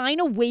have to sign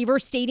a waiver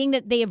stating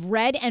that they have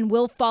read and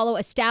will follow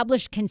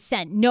established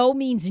consent. No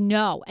means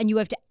no, and you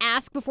have to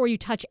ask before you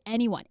touch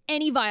anyone.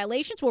 Any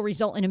violations will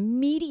result in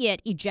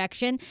immediate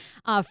ejection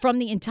from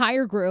the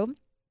entire group.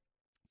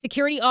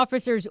 Security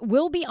officers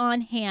will be on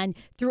hand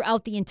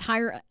throughout the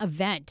entire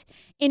event.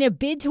 In a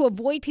bid to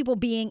avoid people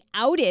being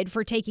outed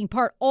for taking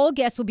part, all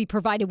guests will be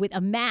provided with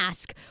a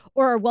mask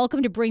or are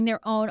welcome to bring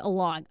their own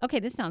along. Okay,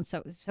 this sounds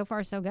so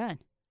far so good.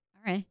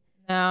 All right.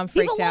 No, I'm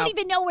freaked People out. won't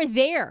even know we're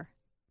there.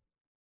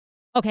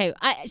 Okay,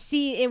 I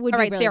see. It would All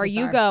be right, really Sarah,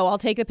 bizarre. you go. I'll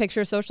take a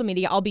picture of social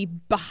media. I'll be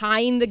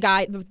behind the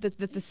guy,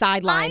 the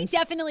sidelines. I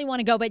definitely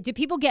want to go, but do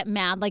people get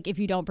mad like if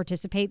you don't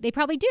participate? They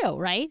probably do,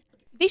 right?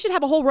 They should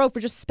have a whole row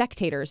for just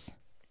spectators.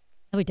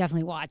 I would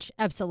definitely watch.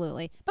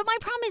 Absolutely. But my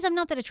problem is I'm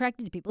not that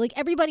attracted to people. Like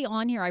everybody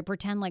on here, I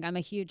pretend like I'm a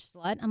huge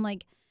slut. I'm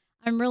like,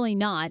 I'm really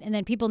not. And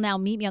then people now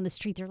meet me on the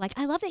street. They're like,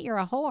 I love that you're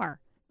a whore.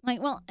 I'm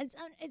like, well,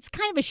 it's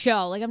kind of a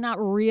show. Like I'm not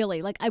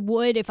really. Like I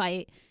would if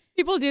I.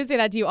 People do say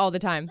that to you all the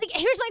time. Like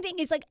here's my thing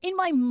is like in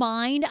my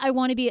mind, I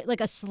want to be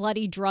like a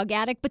slutty drug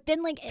addict. But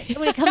then like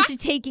when it comes to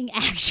taking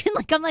action,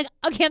 like I'm like,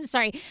 okay, I'm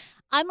sorry.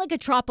 I'm like a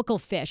tropical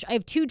fish. I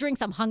have 2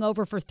 drinks. I'm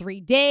hungover for 3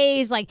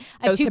 days. Like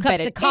I have Goes 2 to cups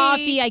bed of at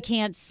coffee. 8. I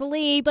can't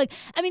sleep. Like,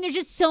 I mean, there's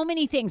just so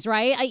many things,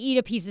 right? I eat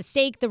a piece of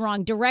steak the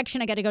wrong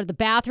direction. I got to go to the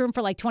bathroom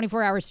for like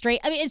 24 hours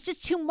straight. I mean, it's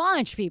just too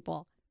much,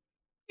 people.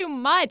 Too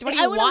much. What do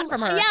you want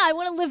from her? Yeah, I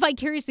want to live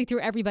vicariously through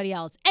everybody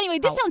else. Anyway,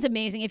 this sounds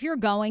amazing. If you're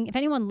going, if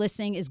anyone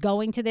listening is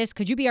going to this,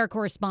 could you be our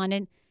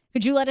correspondent?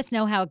 Could you let us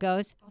know how it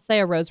goes? I'll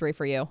say a rosary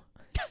for you.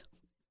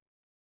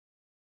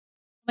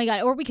 Oh my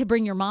God. Or we could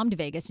bring your mom to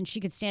Vegas and she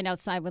could stand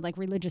outside with like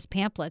religious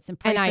pamphlets and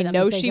pray And for I them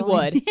know as they she go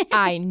in. would.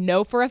 I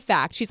know for a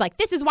fact. She's like,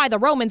 this is why the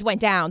Romans went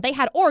down. They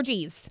had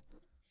orgies.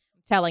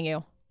 I'm telling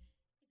you.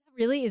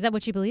 Really? Is that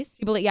what she believes?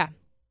 You believe? Yeah.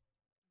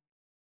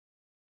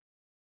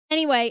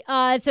 Anyway,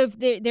 so if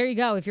there you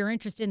go. If you're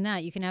interested in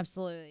that, you can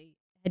absolutely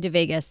head to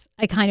Vegas.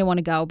 I kind of want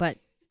to go, but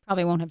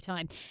probably won't have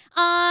time.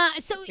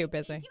 So Too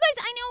busy. you guys,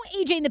 I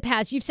know, AJ, in the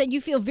past, you've said you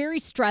feel very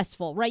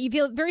stressful, right? You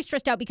feel very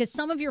stressed out because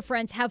some of your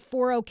friends have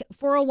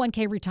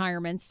 401k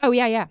retirements Oh,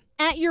 yeah.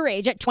 at your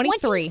age, at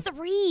 23.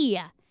 23.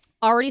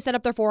 Already set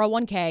up their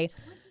 401k.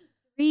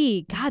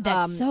 God,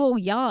 that's so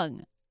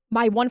young.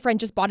 My one friend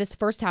just bought his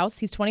first house.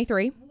 He's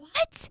 23.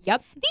 What?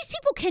 Yep. These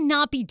people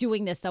cannot be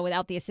doing this, though,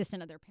 without the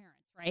assistance of their parents,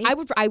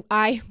 right?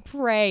 I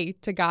pray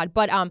to God.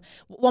 But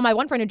well, my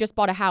one friend who just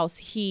bought a house,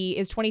 he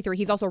is 23.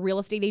 He's also a real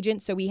estate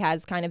agent, so he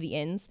has kind of the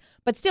ins.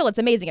 But still, it's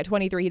amazing. At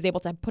 23, he's able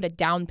to put a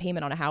down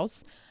payment on a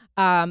house.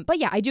 But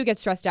yeah, I do get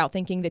stressed out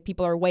thinking that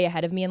people are way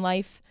ahead of me in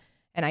life,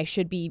 and I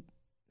should be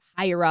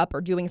higher up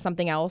or doing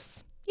something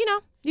else. You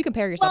know, you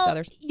compare yourself to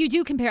others. You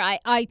do compare.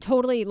 I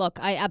totally, look,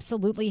 I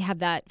absolutely have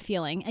that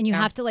feeling. And you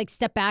have to like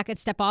step back and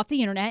step off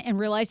the internet and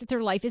realize that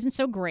their life isn't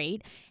so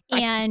great.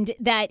 Right. And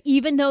that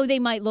even though they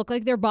might look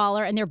like they're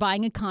baller and they're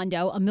buying a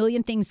condo, a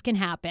million things can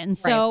happen.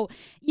 So,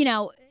 you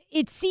know,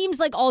 it seems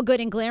like all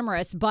good and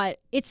glamorous, but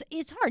it's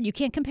hard. You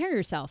can't compare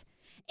yourself.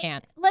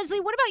 And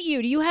Leslie, what about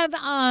you? Do you have,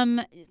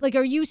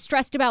 are you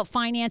stressed about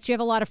finance? Do you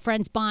have a lot of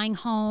friends buying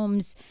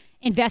homes,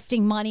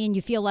 investing money, and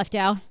you feel left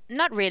out?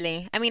 Not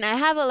really. I mean, I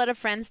have a lot of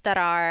friends that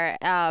are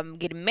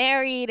getting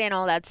married and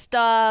all that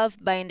stuff,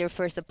 buying their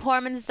first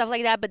apartments and stuff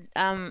like that. But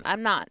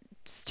I'm not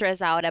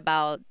stressed out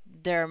about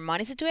their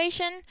money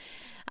situation.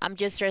 I'm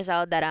just stressed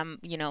out that I'm,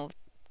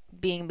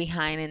 being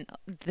behind in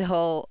the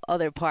whole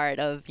other part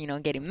of,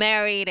 getting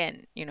married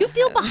and, You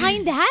feel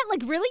behind that?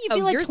 Like, really? You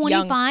feel like you're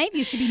 25,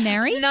 you should be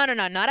married? No,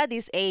 not at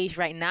this age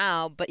right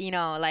now. But,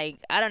 like,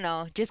 I don't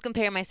know, just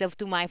compare myself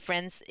to my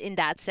friends in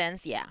that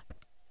sense. Yeah.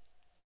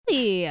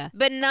 Really?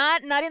 But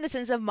not in the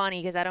sense of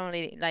money, because I don't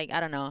really, like, I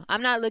don't know. I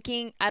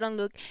don't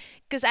look,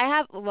 because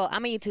I'm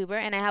a YouTuber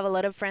and I have a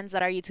lot of friends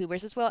that are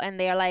YouTubers as well. And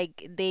they're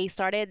like, they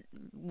started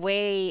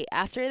way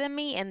after than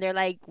me and they're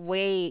like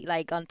way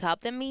like on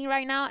top than me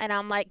right now. And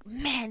I'm like,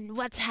 man,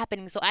 what's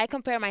happening? So I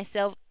compare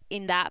myself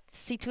in that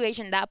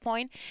situation, that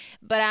point.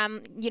 But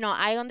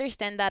I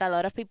understand that a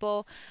lot of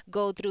people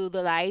go through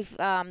the life,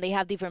 they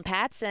have different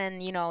paths,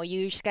 and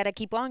you just gotta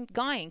keep on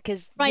going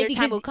because your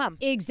time will come.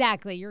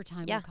 Exactly, your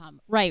time will come.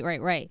 Right.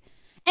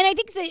 And I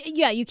think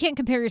that you can't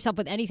compare yourself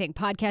with anything,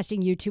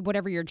 podcasting, YouTube,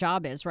 whatever your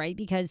job is, right?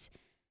 Because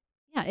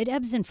it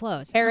ebbs and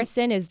flows.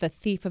 Harrison is the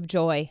thief of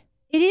joy.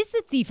 It is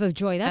the thief of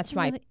joy. That's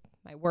my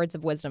words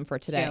of wisdom for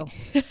today.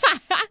 Who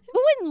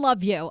wouldn't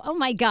love you? Oh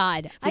my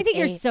God. I think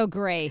you're so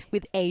great.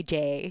 With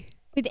AJ.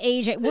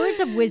 Words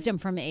of wisdom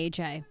from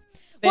AJ.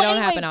 They don't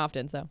happen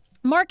often, so.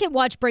 Market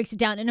Watch breaks it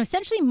down. And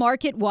essentially,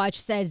 Market Watch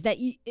says that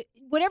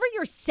whatever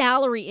your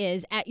salary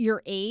is at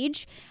your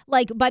age,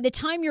 like by the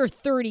time you're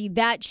 30,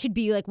 that should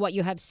be like what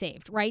you have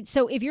saved, right?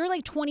 So if you're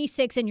like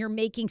 26 and you're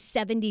making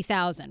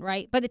 $70,000,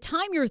 right? By the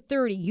time you're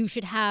 30, you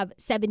should have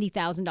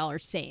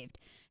 $70,000 saved.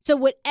 So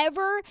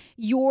whatever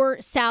your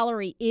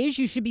salary is,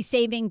 you should be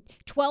saving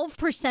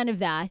 12% of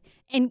that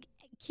and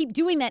keep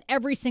doing that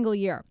every single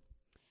year.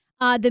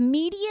 The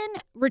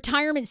median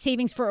retirement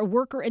savings for a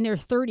worker in their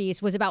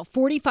 30s was about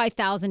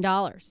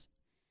 $45,000,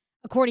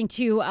 according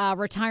to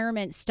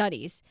retirement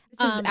studies.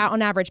 This is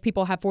on average,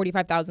 people have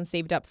 $45,000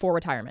 saved up for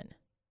retirement.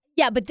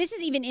 Yeah, but this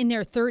is even in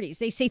their 30s.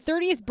 They say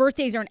 30th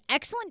birthdays are an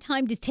excellent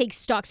time to take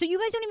stock. So you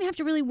guys don't even have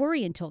to really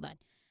worry until then.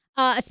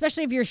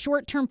 Especially if you're a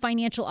short-term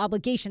financial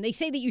obligation. They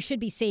say that you should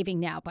be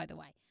saving now, by the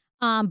way.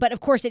 But of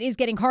course, it is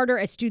getting harder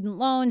as student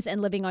loans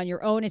and living on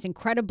your own is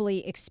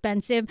incredibly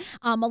expensive.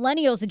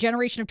 Millennials, the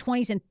generation of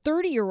 20s and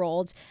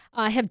 30-year-olds,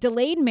 have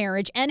delayed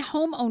marriage and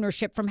home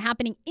ownership from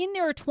happening in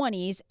their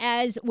 20s,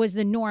 as was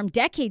the norm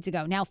decades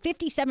ago. Now,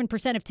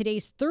 57% of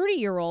today's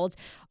 30-year-olds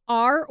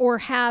are or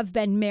have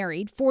been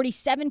married.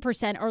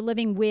 47% are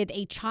living with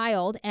a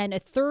child, and a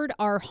third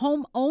are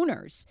home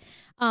owners.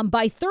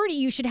 By 30,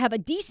 you should have a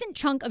decent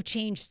chunk of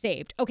change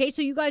saved. Okay,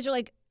 so you guys are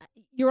like,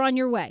 you're on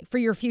your way for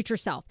your future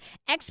self.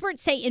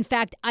 Experts say, in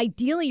fact,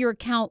 ideally your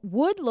account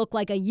would look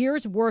like a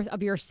year's worth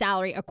of your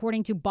salary,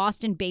 according to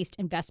Boston-based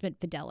Investment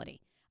Fidelity.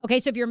 Okay,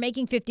 so if you're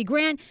making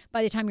 $50,000,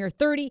 by the time you're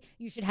 30,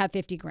 you should have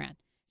 $50,000.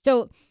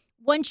 So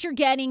once you're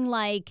getting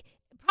like,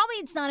 probably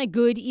it's not a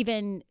good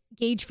even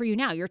gauge for you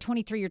now. You're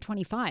 23, you're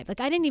 25. Like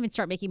I didn't even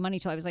start making money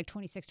till I was like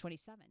 26,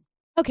 27.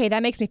 Okay,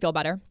 that makes me feel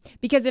better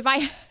because if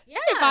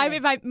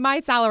my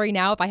salary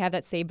now, if I have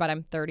that saved, but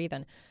I'm 30,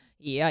 then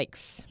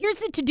yikes. Here's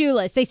the to-do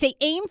list. They say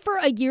aim for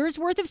a year's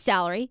worth of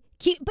salary.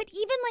 But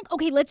even like,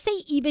 okay, let's say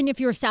even if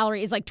your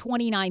salary is like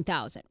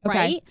 $29,000,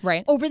 right? Okay,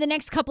 right. Over the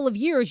next couple of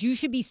years, you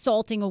should be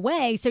salting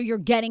away so you're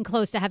getting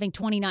close to having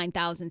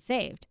 $29,000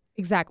 saved.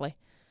 Exactly.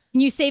 Can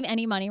you save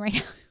any money right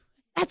now?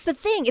 That's the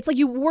thing. It's like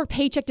you work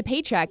paycheck to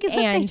paycheck.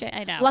 And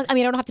I know. I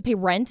mean, I don't have to pay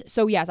rent.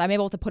 So yes, I'm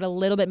able to put a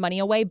little bit money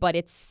away, but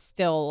it's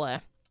still...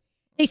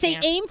 They say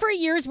aim for a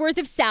year's worth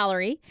of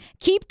salary,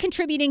 keep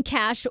contributing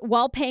cash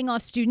while paying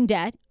off student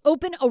debt,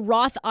 open a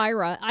Roth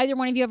IRA. Either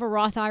one of you have a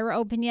Roth IRA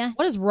open yet?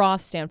 What does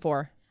Roth stand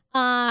for?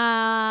 What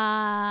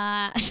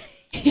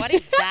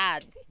is that?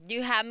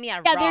 You have me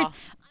at Roth. Yeah, there's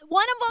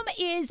one of them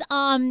is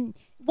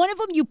one of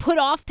them you put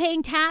off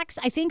paying tax.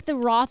 I think the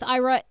Roth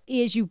IRA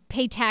is you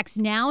pay tax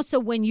now, so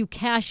when you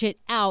cash it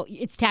out,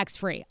 it's tax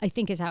free. I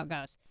think is how it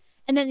goes.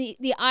 And then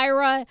the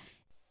IRA,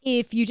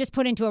 if you just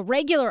put into a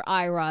regular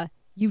IRA,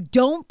 you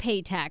don't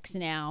pay tax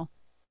now.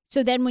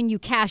 So then when you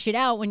cash it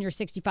out when you're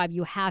 65,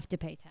 you have to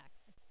pay tax.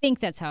 I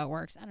think that's how it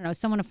works. I don't know.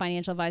 Someone, a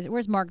financial advisor.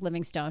 Where's Mark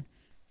Livingstone?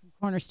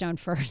 Cornerstone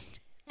First.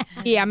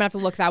 Yeah, I'm going to have to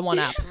look that one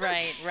up.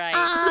 Right.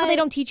 This is what they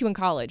don't teach you in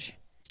college.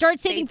 Start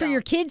saving for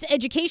your kids'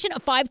 education, a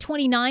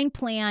 529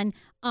 plan.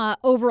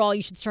 Overall,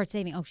 you should start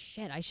saving. Oh,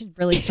 shit. I should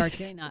really start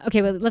doing that.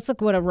 Okay, well, let's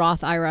look what a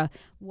Roth IRA.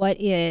 What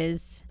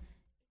is...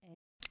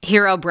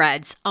 Hero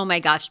Breads. Oh, my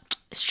gosh.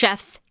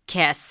 Chef's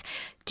kiss.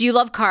 Do you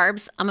love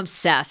carbs? I'm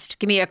obsessed.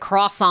 Give me a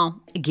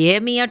croissant.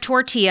 Give me a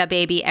tortilla,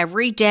 baby,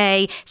 every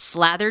day,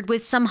 slathered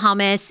with some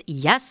hummus.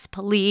 Yes,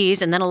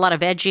 please. And then a lot of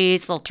veggies,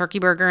 a little turkey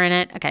burger in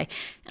it. Okay.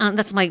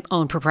 That's my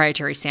own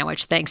proprietary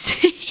sandwich. Thanks.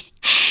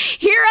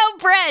 Hero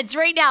Breads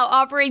right now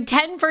offering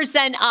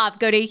 10% off.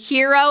 Go to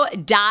hero.co.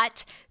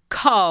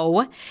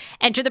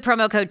 Enter the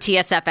promo code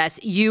TSFS.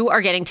 You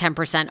are getting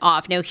 10%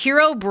 off. Now,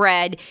 Hero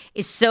Bread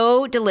is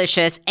so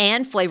delicious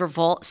and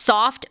flavorful,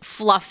 soft,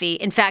 fluffy.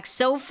 In fact,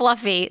 so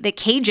fluffy that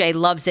KJ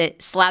loves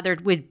it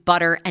slathered with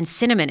butter and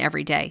cinnamon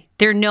every day.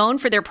 They're known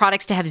for their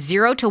products to have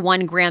 0 to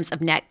 1 grams of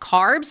net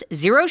carbs,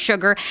 0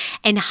 sugar,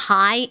 and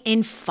high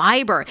in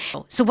fiber.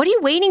 So what are you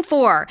waiting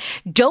for?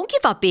 Don't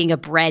give up being a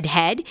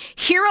breadhead.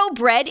 Hero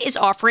Bread is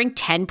offering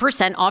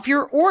 10% off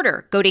your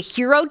order. Go to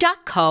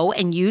hero.co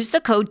and use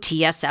the code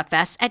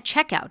TSFS at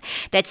checkout.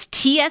 That's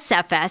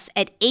TSFS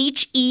at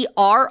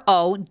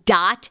HERO.CO.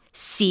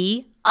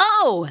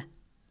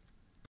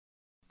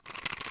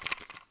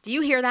 Do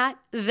you hear that?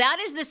 That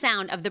is the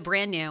sound of the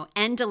brand new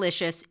and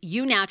delicious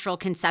Eu Natural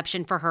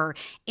Conception for Her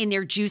in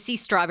their juicy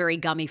strawberry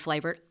gummy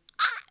flavor.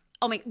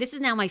 Oh my, this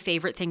is now my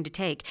favorite thing to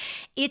take.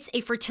 It's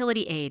a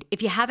fertility aid.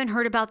 If you haven't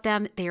heard about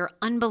them, they are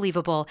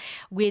unbelievable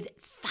with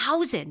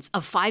thousands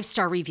of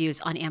 5-star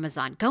reviews on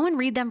Amazon. Go and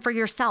read them for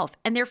yourself.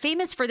 And they're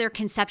famous for their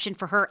Conception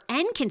for Her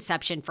and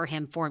Conception for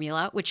Him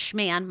formula, which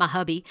Schman, my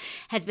hubby,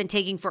 has been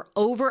taking for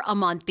over a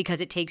month because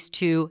it takes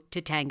 2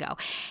 to tango.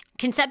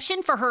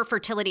 Conception for Her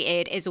fertility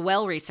aid is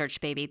well-researched,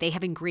 baby. They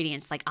have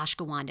ingredients like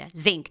ashwagandha,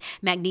 zinc,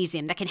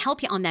 magnesium that can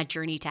help you on that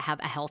journey to have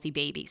a healthy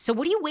baby. So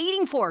what are you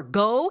waiting for?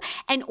 Go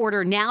and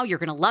order now. You're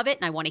going to love it,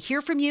 and I want to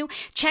hear from you.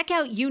 Check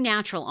out Eu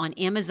Natural on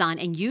Amazon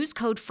and use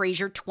code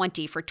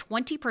Fraser20 for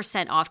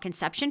 20% off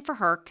Conception for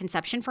Her,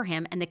 Conception for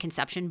Him, and the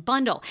Conception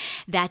Bundle.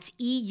 That's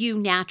EU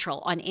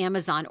Natural on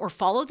Amazon, or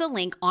follow the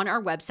link on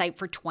our website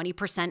for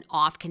 20%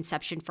 off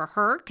Conception for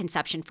Her,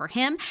 Conception for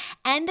Him,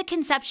 and the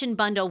Conception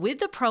Bundle with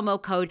the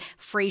promo code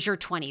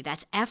Fraser20.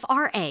 That's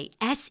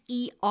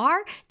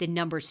FRASER, the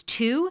numbers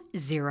 20.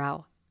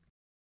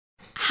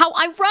 How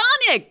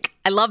ironic.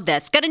 I love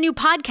this. Got a new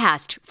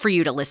podcast for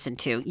you to listen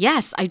to.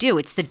 Yes, I do.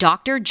 It's the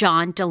Dr.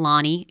 John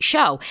Delaney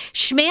Show.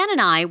 Schman and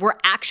I were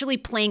actually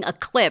playing a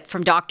clip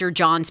from Dr.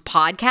 John's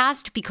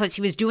podcast because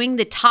he was doing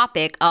the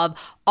topic of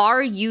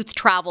are youth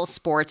travel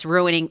sports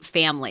ruining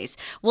families?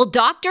 Well,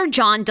 Dr.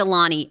 John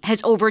Delaney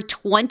has over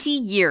 20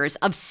 years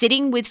of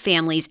sitting with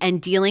families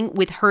and dealing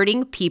with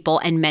hurting people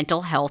and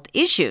mental health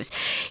issues.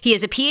 He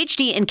has a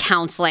PhD in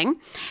counseling.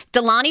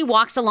 Delaney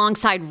walks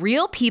alongside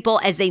real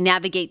people as they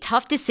navigate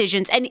tough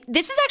decisions. And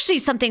this is actually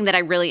something that I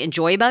really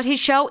enjoy about his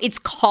show. It's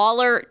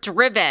caller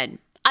driven.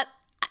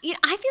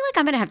 I feel like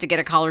I'm going to have to get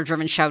a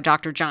caller-driven show,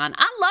 Dr. John.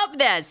 I love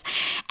this.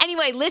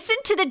 Anyway, listen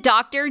to the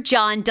Dr.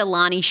 John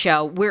Delaney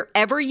Show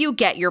wherever you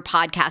get your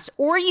podcast,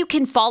 or you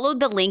can follow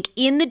the link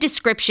in the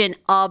description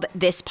of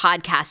this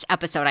podcast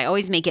episode. I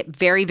always make it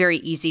very, very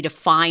easy to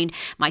find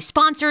my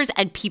sponsors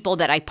and people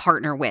that I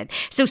partner with.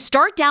 So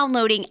start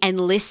downloading and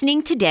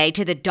listening today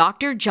to the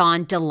Dr.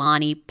 John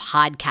Delaney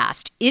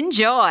podcast.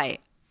 Enjoy.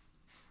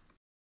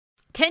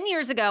 10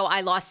 years ago, I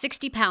lost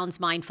 60 pounds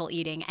mindful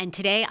eating, and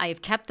today I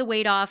have kept the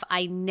weight off.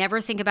 I never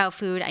think about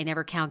food. I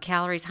never count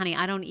calories. Honey,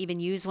 I don't even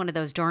use one of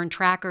those darn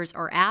trackers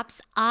or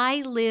apps.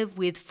 I live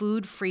with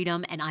food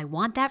freedom, and I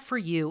want that for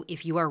you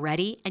if you are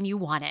ready and you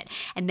want it.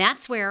 And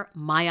that's where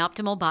My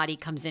Optimal Body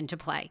comes into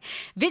play.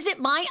 Visit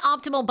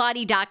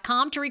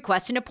myoptimalbody.com to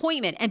request an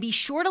appointment, and be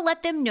sure to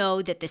let them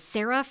know that the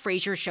Sarah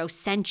Fraser Show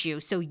sent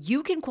you so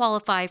you can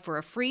qualify for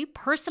a free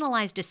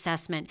personalized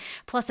assessment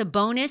plus a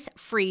bonus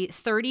free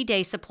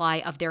 30-day supply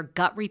of their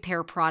gut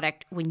repair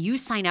product when you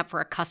sign up for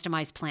a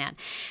customized plan.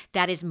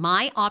 That is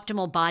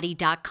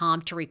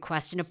myoptimalbody.com to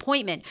request an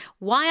appointment.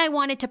 Why I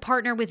wanted to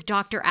partner with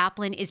Dr.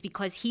 Applin is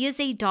because he is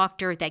a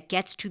doctor that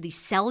gets to the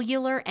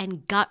cellular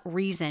and gut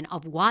reason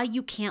of why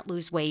you can't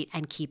lose weight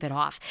and keep it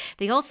off.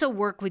 They also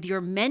work with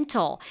your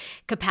mental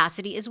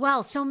capacity as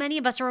well. So many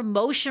of us are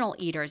emotional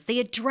eaters.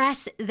 They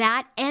address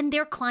that, and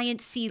their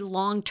clients see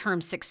long-term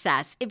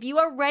success. If you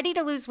are ready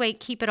to lose weight,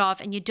 keep it off,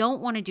 and you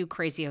don't want to do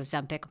crazy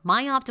Ozempic,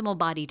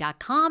 myoptimalbody.com,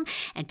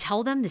 and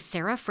tell them the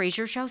Sarah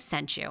Fraser Show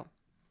sent you.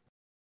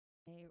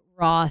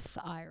 Roth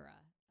IRA.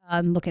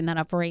 I'm looking that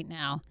up right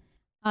now.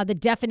 The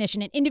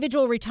definition: an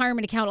individual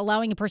retirement account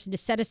allowing a person to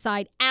set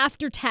aside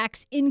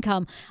after-tax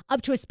income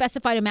up to a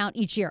specified amount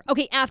each year.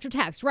 Okay, after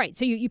tax, right.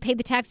 So you pay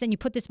the tax, then you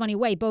put this money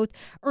away. Both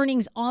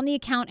earnings on the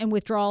account and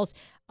withdrawals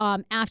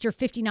after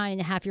 59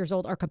 and a half years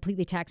old are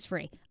completely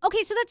tax-free.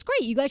 Okay, so that's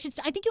great. You guys should,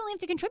 I think you only have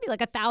to contribute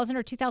like $1,000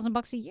 or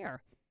 $2,000 a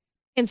year.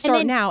 And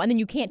start now, and then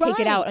you can't take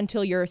it out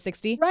until you're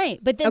 60. Right,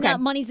 but then that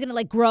money's going to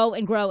like grow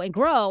and grow and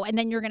grow, and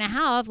then you're going to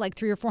have like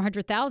 300,000 or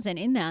 400,000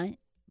 in that.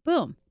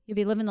 Boom, you'll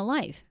be living the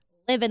life.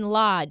 Live and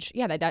lodge.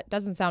 Yeah, that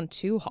doesn't sound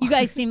too hard. You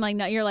guys seem like,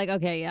 no, you're like,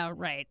 okay, yeah,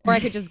 right. Or I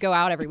could just go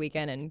out every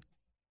weekend and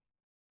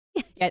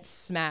get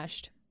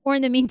smashed. Or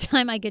in the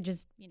meantime, I could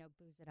just,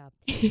 booze it up.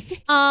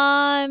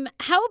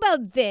 How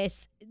about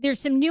this? There's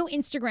some new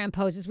Instagram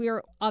poses. We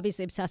are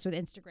obviously obsessed with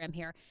Instagram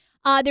here.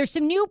 There's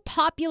some new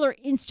popular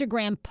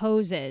Instagram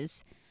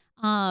poses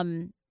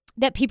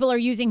that people are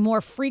using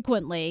more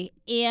frequently.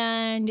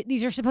 And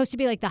these are supposed to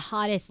be like the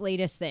hottest,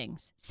 latest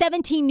things.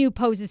 17 new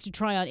poses to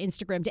try on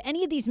Instagram. Do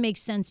any of these make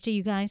sense to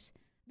you guys?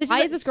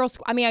 Why is this girl?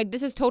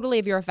 This is totally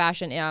if you're a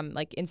fashion,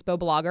 like inspo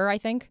blogger, I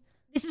think.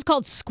 This is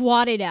called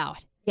Squatted Out.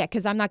 Yeah,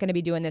 because I'm not going to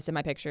be doing this in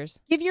my pictures.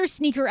 Give your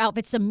sneaker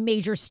outfit some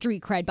major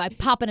street cred by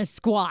popping a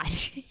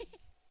squat.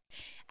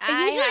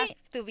 I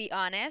have to be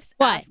honest.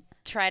 What? I've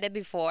tried it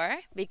before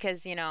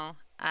because,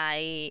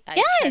 I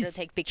try to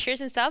take pictures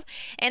and stuff,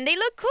 and they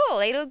look cool.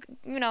 They look,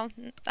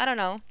 I don't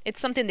know. It's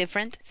something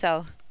different.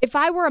 So If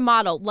I were a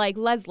model like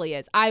Leslie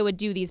is, I would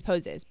do these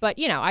poses. But,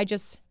 you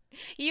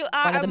you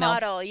are a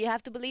model. You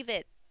have to believe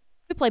it.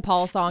 we play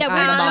Paul's song, Yeah,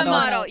 I'm a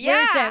model.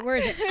 Yeah. Where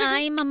is it?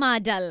 I'm a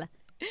model.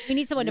 We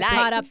need someone to Nice.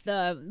 pot up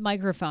the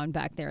microphone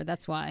back there.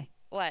 That's why.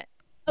 What?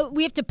 Oh,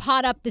 we have to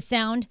pot up the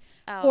sound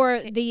Oh, for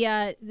okay. the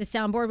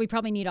soundboard. We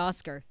probably need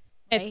Oscar.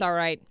 It's all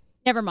right.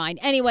 Never mind.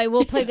 Anyway,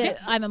 we'll play the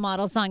I'm a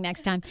model song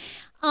next time.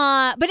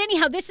 But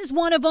anyhow, this is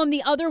one of them.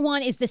 The other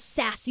one is the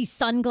sassy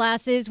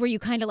sunglasses where you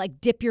kind of like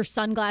dip your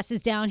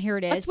sunglasses down. Here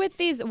it is. What's with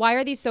these? Why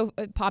are these so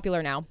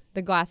popular now?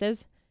 The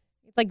glasses?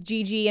 It's like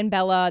Gigi and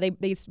Bella. They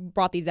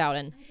brought these out.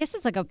 And I guess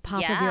it's like a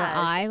pop of your Yes.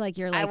 eye. Like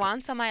you're like, I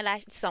want some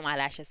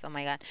eyelashes. Oh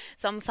my god,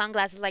 some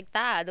sunglasses like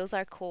that. Those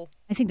are cool.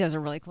 I think those are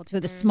really cool too.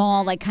 The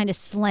small, like kind of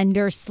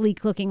slender,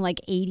 sleek looking like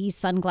 80s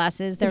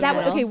sunglasses. They're is that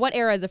little. okay? What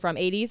era is it from?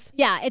 80s?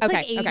 Yeah, it's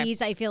like Okay, okay.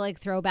 80s. I feel like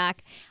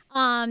throwback.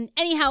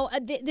 Anyhow,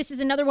 this is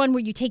another one where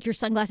you take your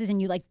sunglasses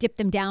and you like dip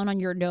them down on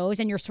your nose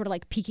and you're sort of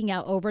like peeking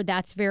out over.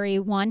 That's very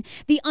one.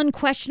 The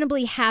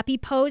unquestionably happy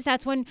pose.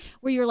 That's one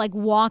where you're like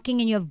walking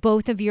and you have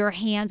both of your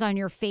hands on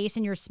your face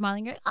and you're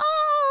smiling. You're like,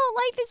 oh,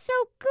 life is so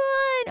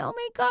good. Oh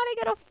my God, I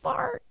got a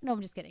fart. No,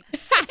 I'm just kidding.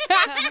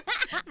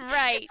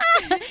 Right.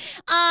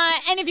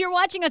 And if you're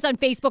watching us on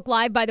Facebook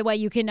Live, by the way,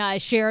 you can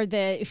share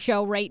the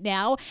show right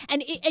now.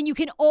 And you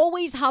can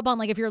always hop on,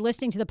 like if you're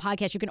listening to the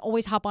podcast, you can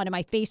always hop onto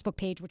my Facebook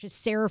page, which is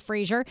Sarah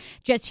Fraser.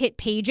 Just hit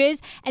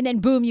pages and then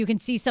boom, you can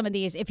see some of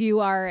these if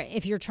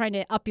you're trying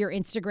to up your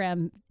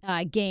Instagram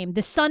game.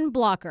 The sun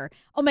blocker.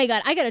 Oh my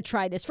God, I got to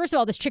try this. First of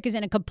all, this chick is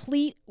in a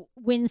complete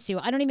windsuit.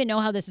 I don't even know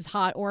how this is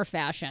hot or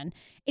fashion.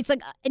 It's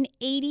like an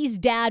 80s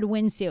dad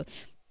windsuit.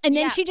 And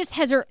then she just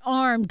has her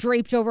arm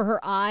draped over her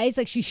eyes,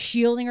 like she's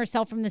shielding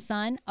herself from the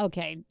sun.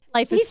 Okay.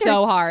 Life is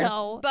so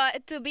hard.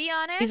 But to be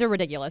honest, These are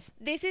ridiculous.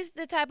 this is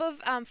the type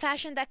of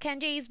fashion that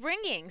Kanye is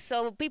bringing.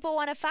 So people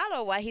want to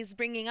follow what he's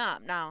bringing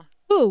up now.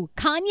 Who?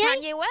 Kanye?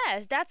 Kanye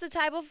West. That's the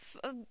type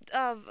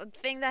of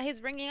thing that he's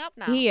bringing up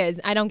now. He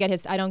is. I don't get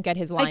his line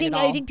at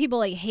all. I think people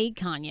like hate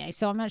Kanye,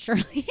 so I'm not sure.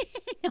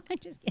 No, I'm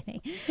just kidding.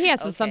 he has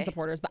some Okay.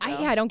 supporters, but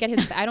I don't get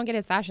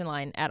his fashion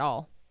line at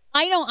all.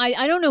 I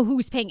don't know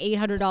who's paying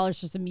 $800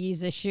 for some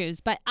Yeezus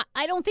shoes, but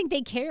I don't think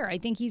they care. I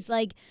think he's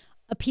like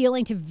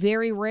appealing to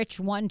very rich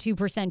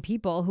 1-2%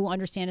 people who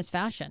understand his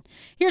fashion.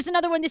 Here's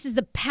another one. This is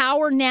the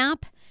power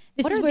nap.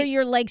 This is where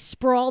you're like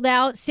sprawled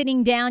out,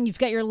 sitting down. You've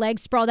got your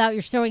legs sprawled out.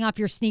 You're showing off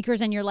your sneakers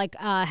and you're like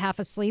half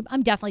asleep.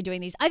 I'm definitely doing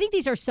these. I think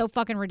these are so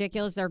fucking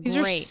ridiculous. They're These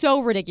great. are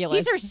so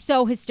ridiculous. These are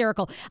so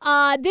hysterical.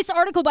 This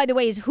article, by the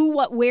way, is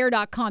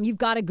whowhatwhere.com. You've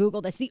got to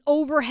Google this. The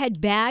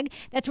overhead bag.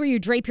 That's where you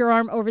drape your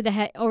arm over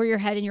your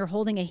head and you're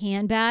holding a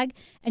handbag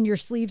and your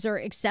sleeves are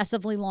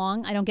excessively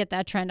long. I don't get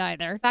that trend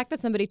either. the fact that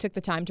somebody took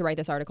the time to write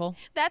this article.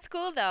 That's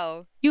cool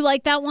though. You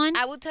like that one?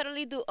 I would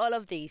totally do all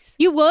of these.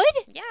 You would?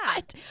 Yeah.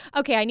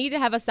 Okay, I need to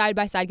have a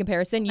side-by-side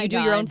comparison. You My do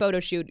your own God. photo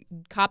shoot.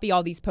 Copy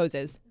all these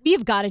poses.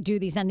 We've got to do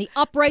these. And the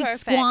upright Perfect.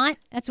 squat.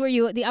 That's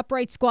where the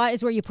upright squat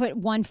is where you put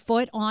one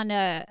foot on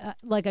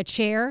like a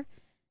chair.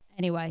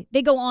 Anyway,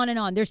 they go on and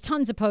on. There's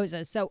tons of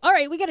poses. So, all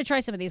right, we got to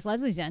try some of these.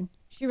 Leslie's in.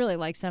 She really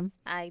likes them.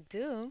 I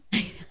do.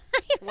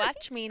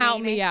 Watch me. Count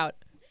Nene. me out.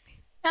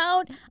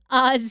 Out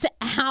us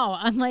out.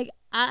 I'm like,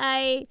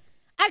 I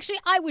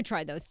would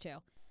try those too.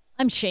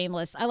 I'm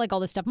shameless. I like all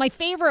this stuff. My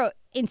favorite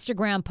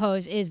Instagram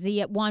pose is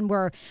the one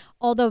where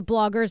all the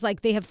bloggers,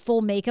 like they have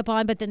full makeup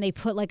on, but then they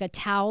put like a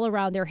towel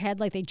around their head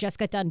like they just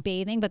got done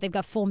bathing, but they've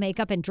got full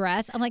makeup and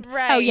dress. I'm like,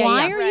 Right. Oh, yeah,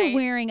 why yeah. are you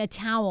wearing a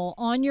towel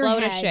on your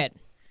Load head? of shit.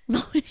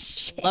 Load of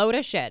shit. Load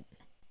of shit.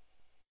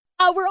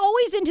 We're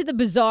always into the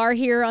bizarre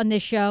here on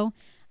this show.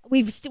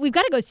 We've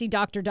got to go see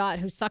Dr. Dot,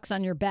 who sucks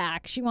on your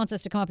back. She wants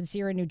us to come up and see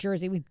her in New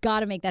Jersey. We've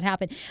got to make that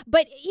happen.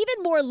 But even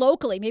more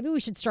locally, maybe we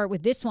should start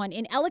with this one.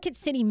 In Ellicott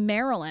City,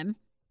 Maryland,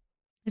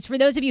 because for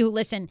those of you who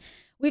listen,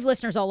 we have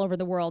listeners all over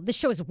the world. This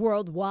show is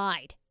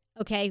worldwide.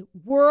 Okay?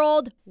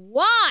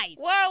 Worldwide.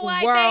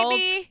 Worldwide,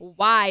 baby.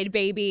 Worldwide,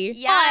 baby.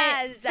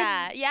 Yes.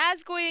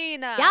 Yes,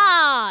 queen.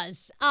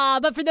 Yes.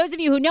 But for those of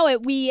you who know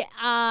it, we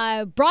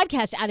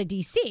broadcast out of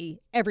D.C.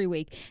 every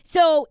week.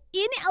 So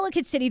in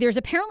Ellicott City, there's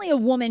apparently a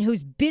woman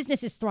whose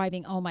business is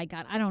thriving. Oh, my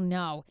God. I don't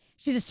know.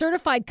 She's a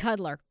certified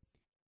cuddler.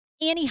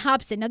 Annie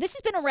Hobson. Now, this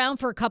has been around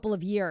for a couple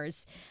of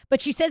years, but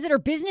she says that her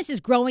business is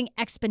growing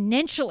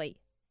exponentially.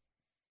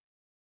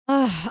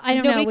 I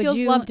don't know. Nobody Would feels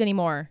you- loved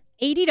anymore.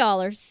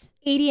 $80.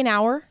 80 an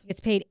hour. Gets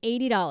paid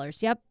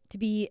 $80. Yep.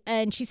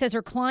 And she says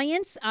her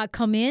clients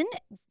come in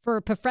for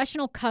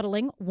professional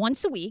cuddling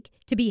once a week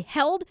to be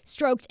held,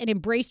 stroked, and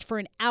embraced for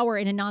an hour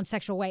in a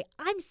non-sexual way.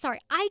 I'm sorry.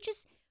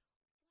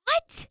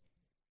 What?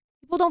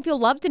 People don't feel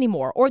loved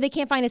anymore, or they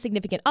can't find a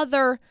significant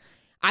other.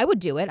 I would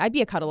do it. I'd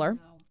be a cuddler.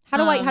 How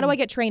do I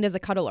get trained as a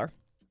cuddler?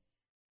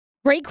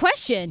 Great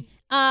question.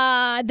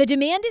 The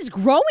demand is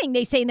growing.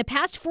 They say in the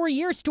past 4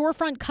 years,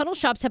 storefront cuddle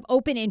shops have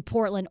opened in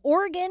Portland,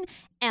 Oregon,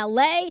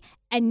 LA,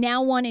 and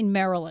now one in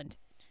Maryland.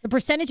 The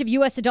percentage of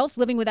U.S. adults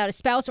living without a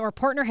spouse or a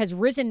partner has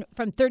risen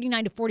from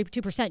 39 to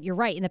 42%. You're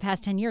right, in the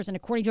past 10 years. And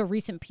according to a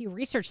recent Pew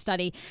Research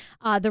study,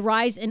 the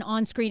rise in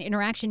on-screen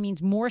interaction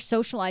means more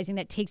socializing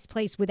that takes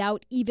place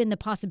without even the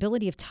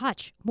possibility of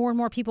touch. More and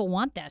more people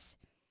want this.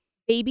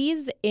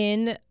 Babies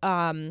in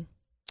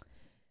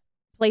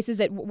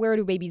places where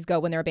do babies go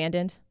when they're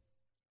abandoned?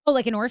 Oh,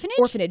 like an orphanage?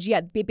 Orphanage,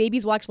 yeah.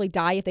 Babies will actually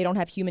die if they don't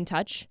have human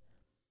touch.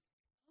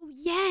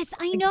 Yes,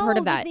 I know. Heard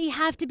of that. They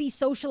have to be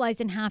socialized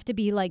and have to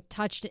be like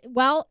touched.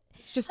 Well,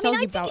 just I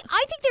think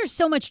there's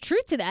so much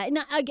truth to that. And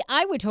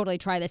I would totally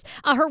try this.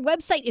 Her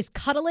website is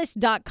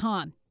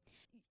cuddlist.com.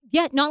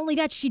 Yeah, not only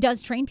that, she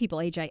does train people,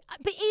 AJ.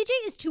 But AJ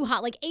is too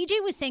hot. Like,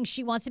 AJ was saying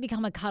she wants to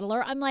become a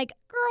cuddler. I'm like,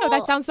 girl. Oh,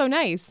 that sounds so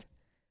nice.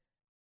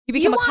 You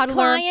become a cuddler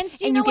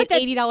clients? and you get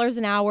 $80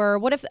 an hour.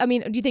 What if, do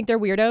you think they're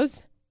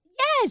weirdos?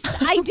 Yes,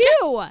 I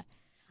do.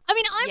 I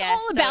mean, I'm Yes,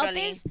 all about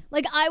totally. this.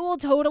 Like, I will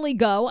totally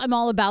go. I'm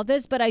all about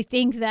this, but I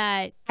think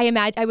that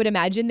I would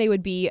imagine they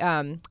would be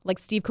like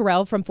Steve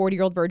Carell from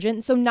 40-Year-Old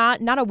Virgin. So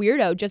not a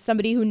weirdo, just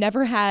somebody who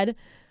never had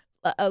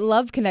a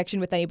love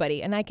connection with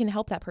anybody, and I can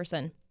help that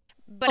person.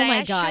 But oh I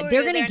my God, assure they're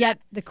you going to they're get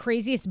the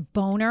craziest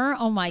boner.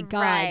 Oh my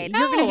God. Right.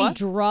 You're going to No. be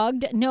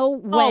drugged. No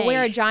way. I'll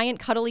wear a giant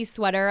cuddly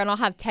sweater, and I'll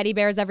have teddy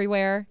bears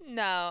everywhere.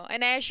 No,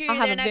 and I assure I'll you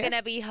have they're a not very-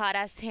 gonna be hot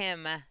as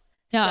him.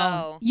 No,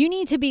 So you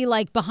need to be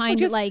like behind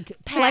just like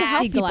just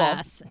help people.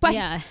 plexiglass. But-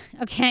 Yeah.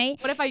 Okay.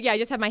 What if I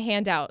just have my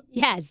hand out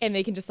Yes. and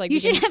they can just like You we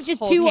should can have just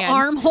hold 2 hands.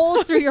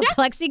 armholes through your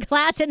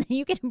plexiglass, and then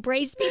you can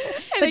embrace people.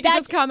 And But they can that's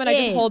just come and I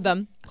just it. hold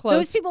them close.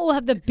 Those people will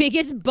have the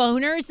biggest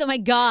boners. Oh my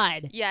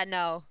God. yeah,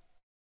 no.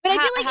 But I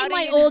How- feel like how in do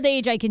my you- old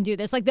age, I can do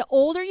this. Like the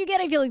older you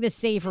get, I feel like the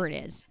safer it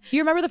is. Do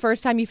you remember the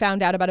first time you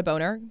found out about a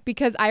boner?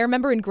 Because I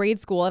remember in grade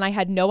school and I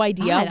had no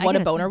idea God, I what a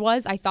gotta boner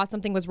was. I thought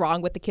something was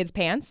wrong with the kid's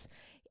pants.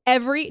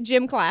 Every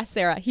gym class,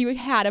 Sarah, he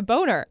had a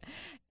boner.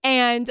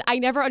 And I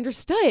never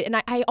understood. And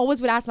I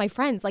always would ask my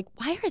friends, like,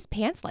 why are his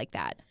pants like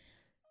that?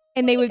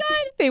 And they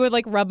would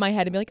like rub my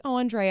head and be like, oh,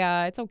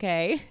 Andrea, it's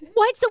okay.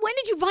 What? So when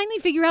did you finally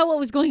figure out what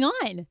was going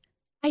on?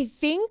 I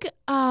think,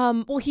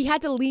 he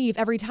had to leave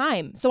every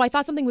time. So I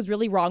thought something was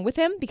really wrong with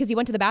him because he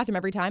went to the bathroom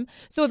every time.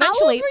 So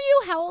eventually, How old were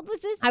you? How old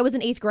was this? I was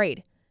in 8th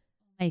grade.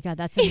 Oh my God,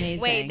 that's amazing.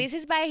 Wait, this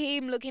is by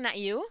him looking at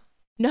you?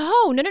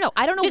 No.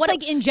 I don't know just what.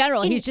 like in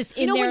general, he's just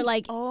in there when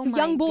like, Oh my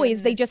young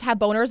boys, they goodness. just have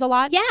boners a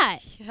lot. yeah.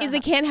 They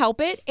can't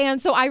help it.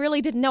 And so I really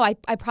didn't know. I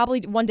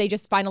probably one day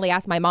just finally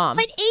asked my mom.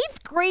 But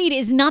 8th grade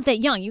is not that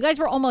young. You guys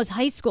were almost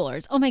high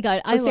schoolers. Oh my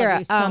God, I Sarah, love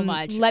you so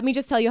much. Let me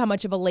just tell you how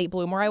much of a late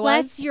bloomer I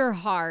was. Bless your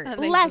heart.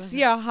 Bless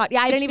your heart.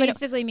 Yeah, I Which didn't even.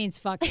 basically means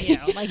fuck you.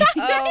 Like,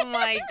 Oh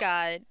my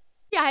God.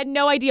 Yeah, I had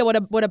no idea what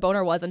a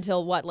boner was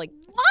until what.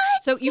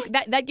 So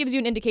that gives you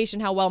an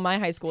indication how well my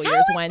high school how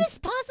years is went. this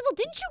possible?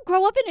 Didn't you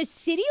grow up in a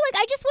city?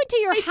 Like, I just went to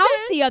your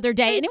house the other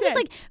day, and it was did.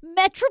 like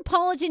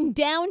metropolitan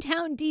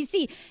downtown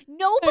DC.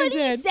 Nobody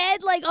did.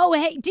 said like, oh,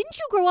 hey, didn't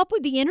you grow up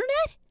with the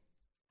internet?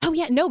 Oh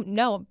yeah,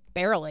 no,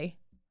 barely.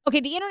 Okay,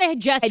 the internet had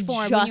just It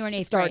formed when you were in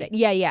just 8th started. grade.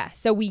 Yeah.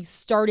 So we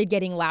started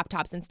getting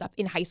laptops and stuff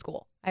in high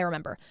school. I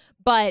remember,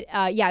 but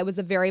I was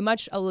very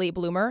much a late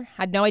bloomer.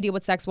 Had no idea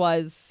what sex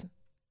was,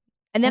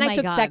 and then Oh I my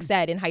took God. sex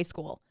ed in high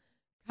school.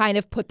 Kind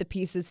of put the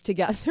pieces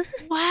together.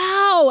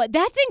 Wow,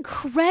 that's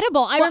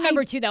incredible. I Well,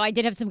 remember too, though. I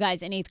did have some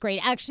guys in 8th grade.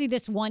 Actually,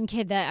 this one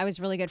kid that I was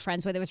really good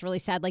friends with, it was really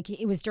sad. Like,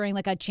 it was during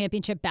like a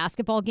championship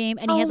basketball game,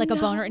 and he had like a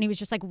boner, and he was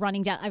just like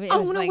running down. It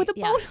was, like, with a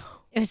yeah. boner.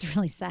 It was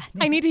really sad.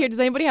 I need to hear. Does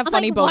anybody have I'm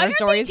funny like, why boner aren't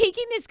stories? they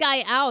taking this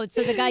guy out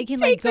so the guy can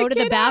Take like go the to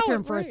the kid bathroom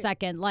out, for a right.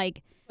 second?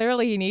 Like,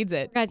 Clearly, he needs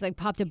it. guys like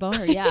popped a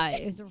boner. Yeah,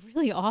 it was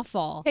really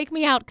awful. Take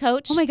me out,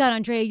 coach. Oh my God,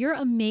 Andrea, you're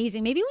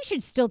amazing. Maybe we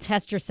should still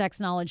test your sex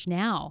knowledge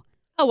now.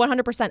 Oh,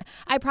 100%.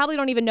 I probably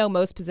don't even know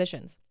most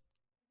positions.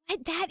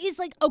 That is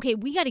like, okay,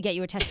 we got to get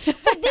you a test.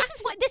 But this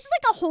is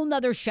like a whole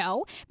nother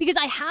show because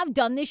I have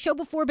done this show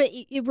before, but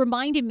it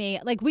reminded me,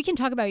 like, we can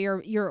talk about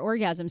your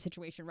orgasm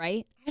situation,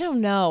 right? I don't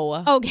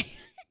know. Okay.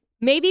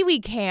 Maybe we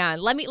can.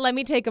 Let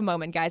me take a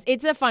moment, guys.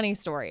 It's a funny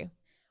story.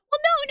 Well,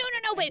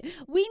 no, but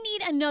we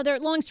need another,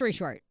 long story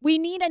short, we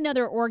need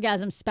another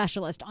orgasm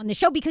specialist on the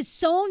show because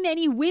so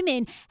many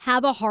women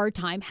have a hard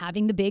time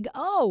having the big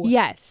O.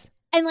 Yes.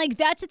 And like,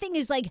 that's the thing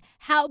is like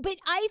how, but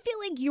I feel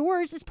like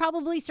yours is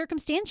probably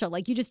circumstantial.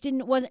 Like you just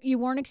you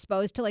weren't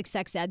exposed to like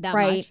sex ed that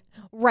much.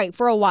 Right.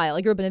 For a while.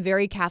 I grew up in a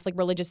very Catholic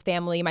religious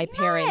family. My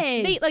parents,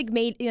 they Nice. like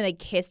made, they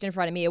kissed in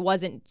front of me. It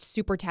wasn't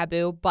super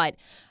taboo, but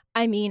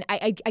I mean,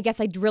 I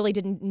guess I really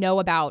didn't know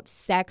about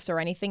sex or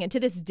anything. And to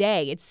this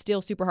day, it's still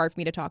super hard for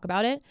me to talk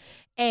about it.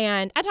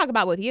 And I talk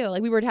about it with you.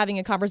 Like we were having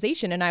a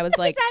conversation and I was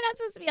like, Is that not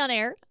supposed to be on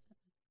air?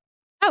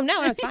 oh,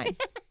 no, it's fine.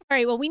 All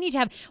right, well,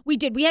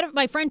 we had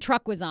my friend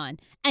Truck was on,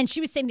 and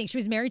she was same thing. She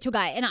was married to a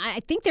guy, and I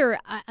think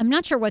I'm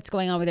not sure what's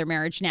going on with their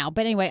marriage now,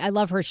 but anyway, I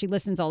love her. She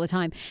listens all the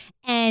time.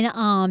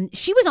 And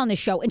she was on the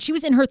show, and she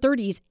was in her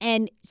 30s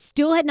and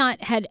still had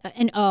not had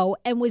an O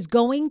and was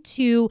going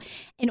to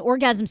an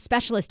orgasm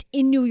specialist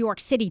in New York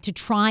City to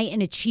try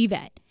and achieve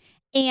it.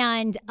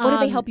 And what do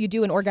they help you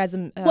do, an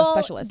orgasm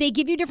specialist? They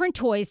give you different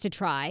toys to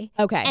try.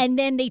 Okay. And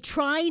then they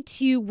try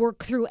to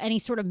work through any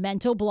sort of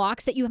mental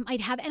blocks that you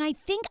might have. And I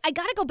think I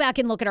got to go back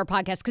and look at our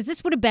podcast because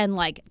this would have been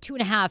like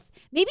 2.5.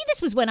 Maybe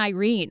this was when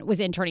Irene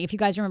was interning, if you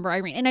guys remember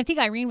Irene. And I think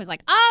Irene was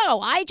like, oh,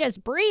 I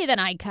just breathe and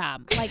I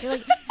come. Like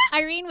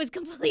Irene was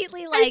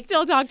completely like. I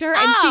still talk to her,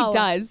 and she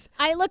does.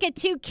 I look at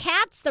 2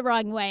 cats the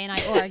wrong way and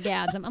I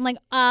orgasm. I'm like,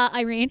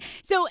 Irene.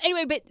 So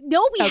anyway, but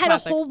no, we had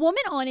classic. a whole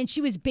woman on, and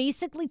she was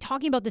basically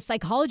talking about the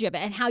psychology of it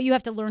and how you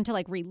have to learn to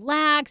like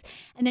relax,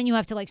 and then you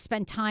have to like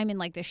spend time in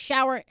like the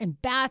shower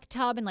and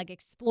bathtub and like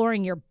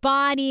exploring your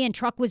body. And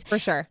Truck was for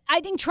sure. I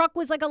think Truck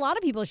was like a lot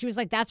of people. She was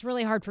like, that's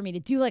really hard for me to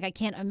do. Like, I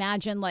can't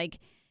imagine like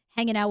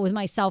hanging out with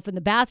myself in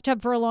the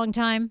bathtub for a long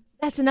time.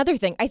 That's another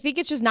thing. I think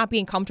it's just not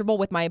being comfortable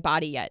with my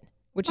body yet.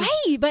 Which is,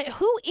 right, but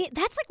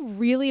that's like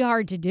really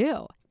hard to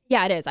do.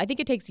 Yeah, it is. I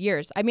think it takes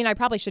years. I mean, I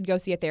probably should go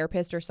see a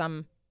therapist or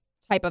some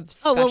type of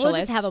specialist. Oh, well,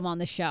 we'll just have him on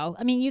the show.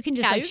 I mean, you can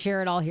just like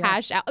share it all here.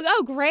 Hash out.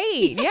 Oh,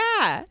 great.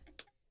 Yeah.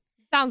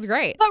 Sounds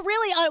great. But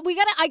really,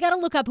 I gotta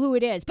look up who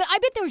it is. But I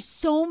bet there's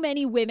so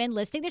many women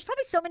listening. There's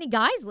probably so many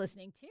guys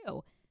listening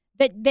too.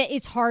 That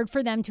it's hard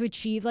for them to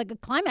achieve like a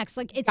climax.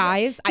 Like it's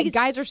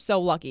guys are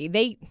so lucky.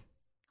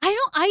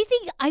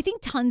 I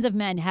think tons of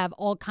men have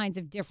all kinds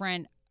of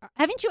different.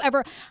 Haven't you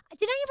ever?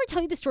 Did I ever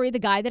tell you the story of the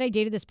guy that I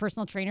dated, this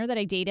personal trainer that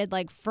I dated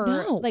like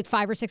for like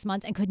 5 or 6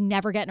 months and could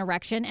never get an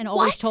erection and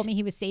always told me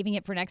he was saving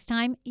it for next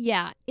time?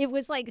 Yeah, it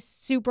was like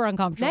super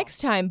uncomfortable. Next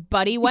time,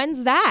 buddy.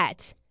 When's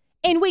that?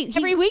 And wait,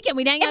 every weekend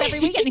we'd hang out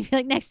every weekend. He'd be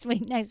like, next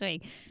week. I'm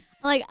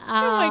like, oh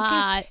my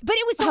God. But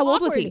it was so How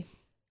old awkward. was he?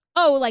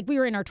 Oh, like we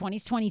were in our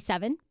 20s,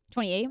 27.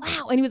 28.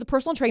 Wow, and he was a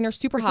personal trainer,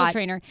 super hot.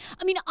 Trainer.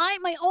 I mean,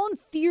 my own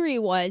theory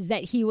was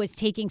that he was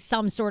taking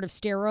some sort of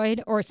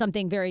steroid or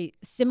something very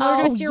similar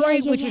to a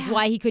steroid, which is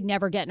why he could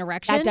never get an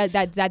erection.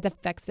 That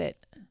affects it.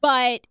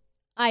 But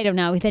I don't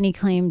know. Then he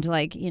claimed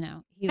like, he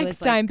next was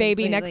time,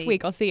 baby, next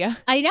week I'll see you.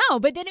 I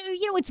know, but then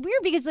it's weird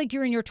because like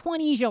you're in your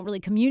 20s, you don't really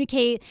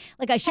communicate.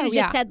 Like I should have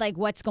just said like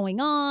what's going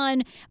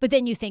on, but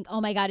then you think,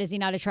 oh my God, is he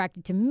not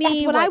attracted to me?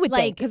 That's what I would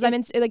think because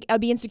I'd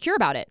be insecure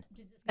about it.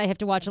 I have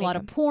to watch a lot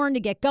of porn to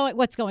get going.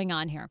 What's going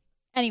on here?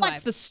 Anyway.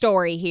 What's the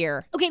story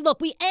here? Okay,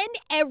 look, we end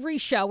every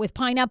show with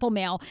Pineapple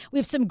Mail. We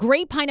have some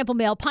great Pineapple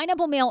Mail.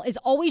 Pineapple Mail is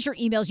always your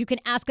emails. You can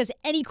ask us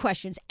any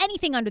questions,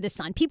 anything under the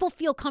sun. People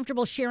feel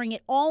comfortable sharing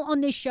it all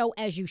on this show,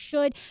 as you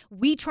should.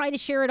 We try to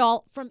share it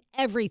all from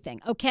everything,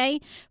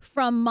 okay?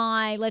 From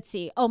my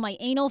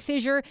anal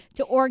fissure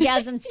to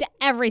orgasms to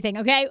everything,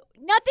 okay?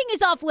 Nothing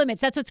is off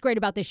limits. That's what's great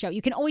about this show.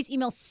 You can always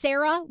email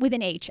Sarah with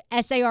an H,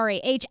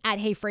 SARAH at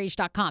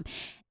heyfrase.com.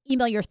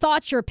 Email your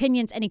thoughts, your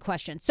opinions, any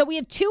questions. So we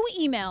have 2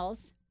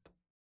 emails.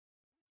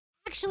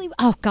 Actually,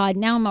 oh God,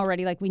 now I'm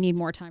already like, we need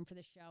more time for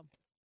this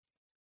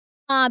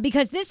show.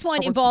 Because this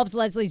one involves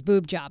Leslie's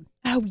boob job.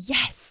 Oh,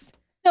 yes.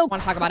 So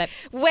want to talk about it?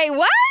 Wait,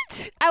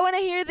 what? I want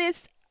to hear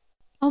this.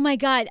 Oh my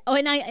God. Oh,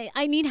 and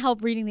I need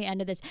help reading the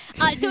end of this.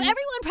 So everyone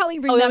probably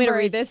remembers. Oh, you want me to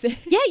read this?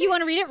 Yeah, you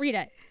want to read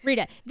it? Read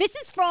it. This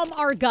is from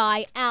our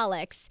guy,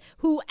 Alex,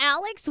 who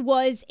Alex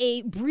was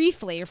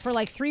briefly, for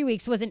like 3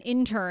 weeks, was an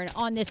intern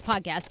on this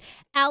podcast.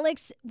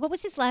 Alex, what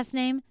was his last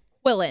name?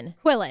 Quillen.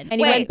 And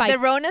he went by the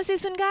Rona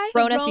season guy?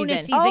 Rona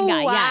season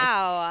guy,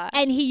 wow. Yes.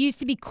 And he used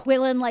to be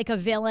Quillen like a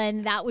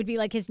villain. That would be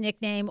like his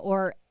nickname.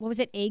 Or what was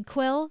it?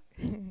 Aquil?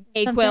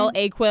 Aquil,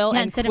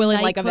 and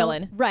Quillen like a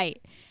villain. Right.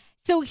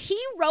 So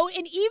he wrote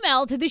an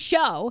email to the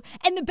show.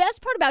 And the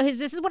best part about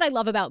this is what I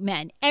love about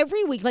men.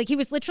 Every week, like he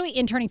was literally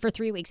interning for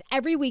 3 weeks.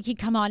 Every week he'd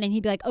come on and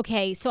he'd be like,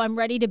 okay, so I'm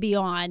ready to be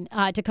on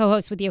to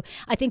co-host with you.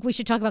 I think we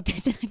should talk about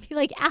this. And I'd be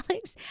like,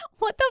 Alex,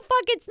 what the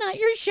fuck? It's not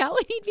your show.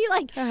 And he'd be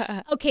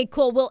like, okay,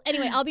 cool. Well,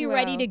 anyway, I'll be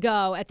ready to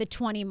go at the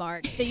 20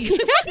 mark. So you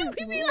would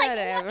be like,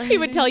 whatever. He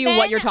would tell you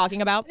what you're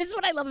talking about. This is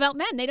what I love about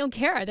men. They don't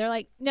care. They're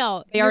like,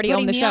 no. They already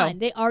own the show.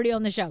 They already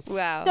own the show.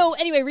 Wow. So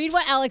anyway, read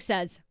what Alex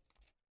says.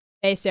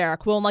 Hey, Sarah,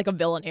 Quillen like a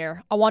villain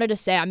here. I wanted to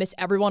say I miss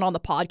everyone on the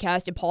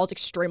podcast and Paul's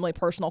extremely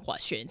personal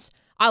questions.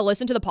 I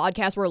listened to the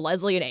podcast where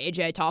Leslie and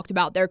AJ talked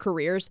about their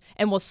careers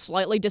and was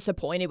slightly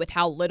disappointed with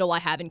how little I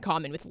have in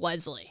common with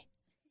Leslie.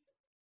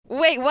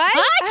 Wait, what?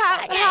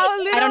 How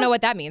little? I don't know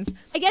what that means.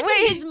 I guess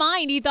in his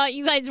mind, he thought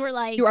you guys were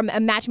like... You were a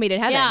match made in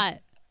heaven. Yeah.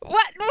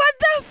 What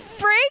the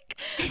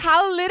frick?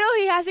 How little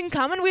he has in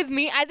common with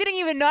me. I didn't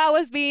even know I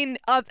was being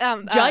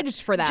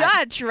judged for that.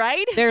 Judged,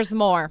 right? There's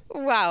more.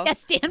 Wow. Yeah,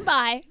 stand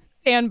by.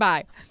 Stand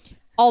by.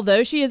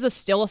 Although she is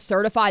still a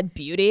certified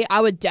beauty,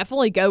 I would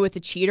definitely go with the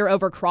cheater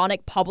over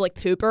chronic public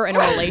pooper in a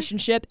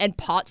relationship, and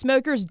pot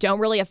smokers don't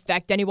really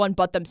affect anyone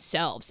but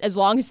themselves, as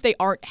long as they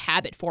aren't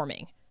habit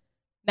forming.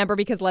 Remember,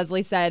 because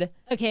Leslie said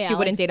she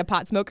wouldn't date a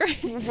pot smoker?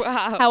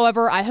 Wow.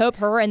 However, I hope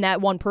her and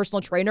that one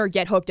personal trainer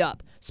get hooked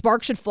up.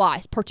 Sparks should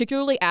fly,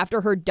 particularly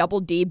after her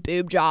double D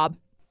boob job.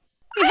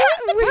 Who's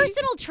the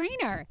personal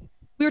trainer?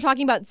 We were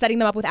talking about setting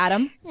them up with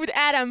Adam. With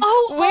Adam.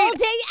 Oh, Wait. all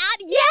day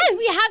Adam. Yes,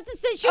 we have to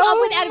set you up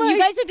with Adam. You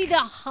guys would be the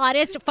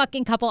hottest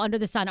fucking couple under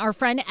the sun. Our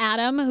friend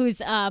Adam,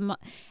 who's a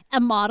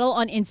model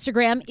on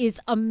Instagram, is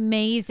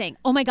amazing.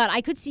 Oh my God,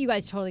 I could see you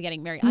guys totally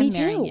getting married. Me I'm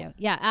marrying too. you.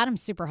 Yeah,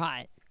 Adam's super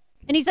hot.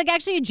 And he's like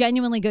actually a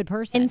genuinely good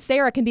person. And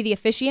Sarah can be the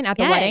officiant at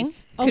the wedding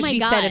Oh because my she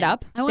God. set it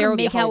up. I want Sarah to would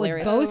be make out with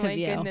hilarious. both Oh of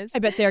you. my goodness. I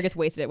bet Sarah gets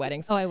wasted at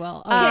weddings. Oh, I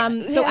will.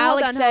 So Hold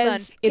Alex on.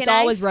 says it's Can I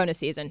always s- Rona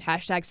season.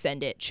 #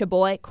 send it.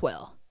 Chaboy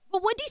Quill.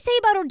 But what did he say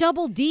about her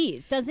double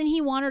Ds? Doesn't he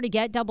want her to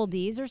get double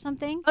Ds or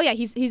something? Oh yeah,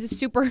 he's a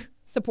super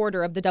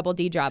supporter of the double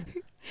D job.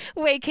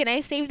 Wait, can I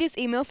save this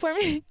email for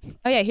me?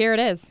 Oh yeah, here it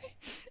is.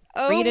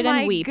 Oh Read it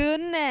and weep. my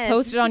goodness.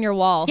 Post it on your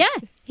wall. Yeah.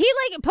 He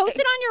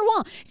posted on your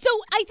wall. So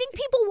I think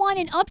people want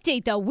an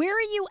update though. Where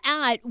are you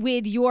at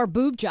with your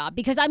boob job?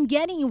 Because I'm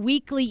getting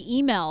weekly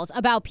emails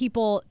about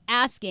people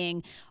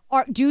asking,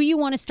 do you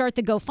want to start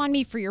the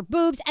GoFundMe for your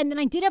boobs? And then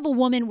I did have a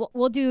woman,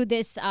 we'll do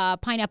this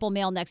pineapple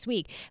mail next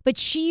week, but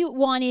she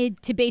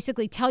wanted to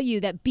basically tell you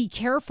that be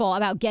careful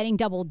about getting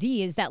double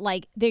Ds, that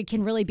like they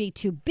can really be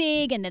too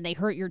big and then they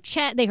hurt your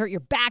chest, they hurt your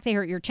back, they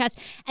hurt your chest,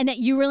 and that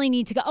you really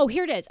need to go, oh,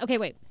 here it is. Okay,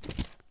 wait.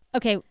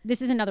 Okay,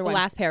 this is another The one.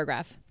 last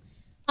paragraph.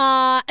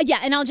 Yeah,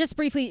 and I'll just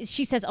briefly,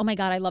 she says, oh my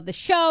God, I love the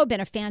show.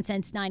 Been a fan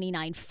since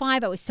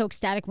 99.5. I was so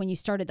ecstatic when you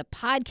started the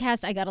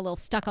podcast. I got a little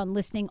stuck on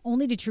listening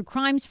only to true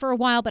crimes for a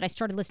while, but I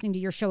started listening to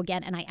your show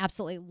again, and I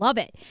absolutely love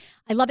it.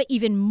 I love it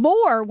even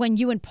more when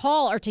you and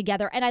Paul are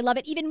together, and I love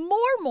it even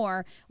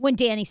more when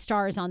Danny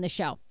stars on the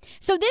show.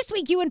 So this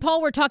week, you and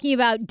Paul were talking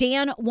about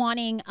Dan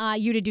wanting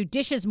you to do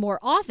dishes more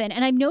often,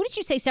 and I've noticed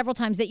you say several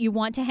times that you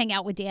want to hang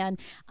out with Dan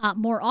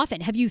more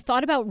often. Have you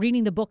thought about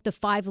reading the book, The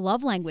 5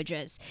 Love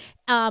Languages?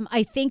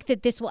 I think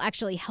that this will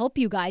actually help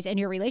you guys in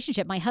your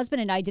relationship. My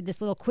husband and I did this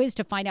little quiz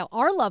to find out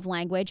our love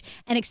language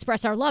and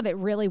express our love. It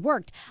really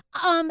worked.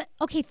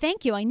 Okay,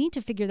 thank you. I need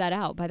to figure that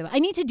out, by the way. I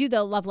need to do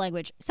the love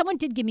language. Someone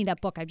did give me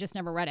that book. I've just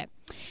never read it.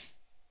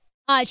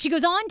 She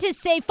goes on to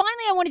say,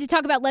 finally, I wanted to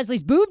talk about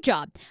Leslie's boob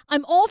job.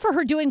 I'm all for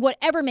her doing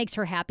whatever makes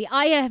her happy.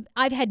 I've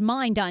had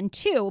mine done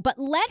too, but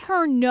let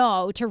her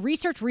know to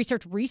research.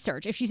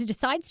 If she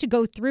decides to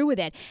go through with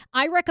it,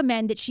 I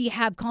recommend that she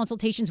have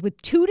consultations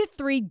with 2 to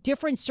 3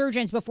 different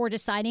surgeons before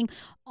deciding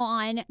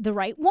on the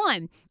right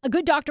one. A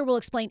good doctor will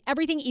explain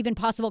everything, even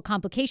possible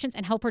complications,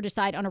 and help her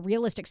decide on a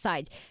realistic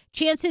size.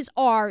 Chances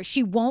are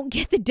she won't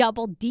get the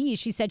double D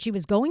she said she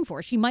was going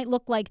for. She might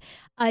look like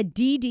a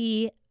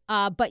DD,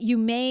 but you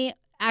may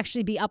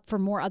actually be up for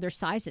more other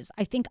sizes.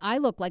 I think I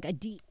look like a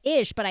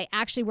D-ish, but I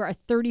actually wear a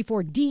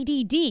 34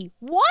 DDD.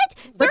 What?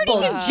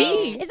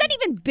 32G? Is that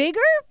even bigger?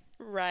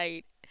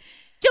 Right.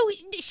 So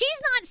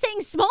she's not saying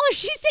smaller.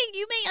 She's saying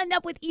you may end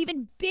up with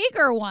even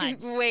bigger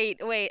ones.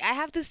 Wait. I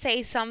have to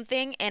say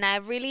something, and I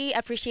really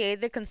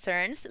appreciate the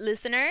concerns,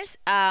 listeners.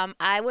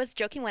 I was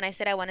joking when I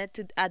said I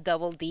wanted a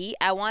double D.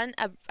 I want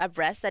a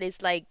breast that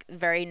is like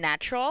very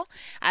natural.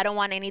 I don't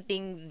want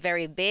anything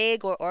very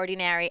big or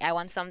ordinary. I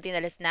want something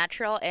that is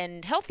natural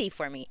and healthy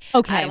for me.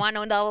 Okay. I don't want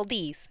no double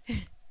Ds.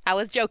 I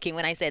was joking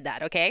when I said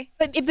that, okay?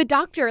 But if the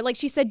doctor, like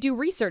she said, do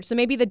research. So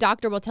maybe the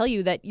doctor will tell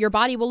you that your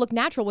body will look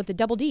natural with the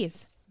double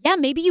Ds. Yeah,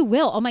 maybe you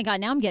will. Oh my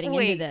God, now I'm getting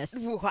into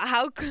this.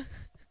 How?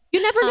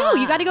 You never know.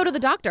 You got to go to the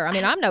doctor. I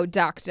mean, I'm no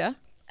doctor.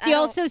 He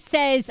also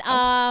says,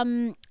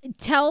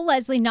 tell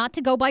Leslie not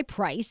to go by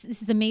price.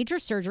 This is a major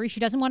surgery. She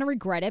doesn't want to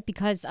regret it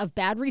because of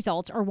bad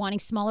results or wanting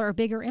smaller or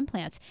bigger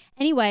implants.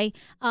 Anyway,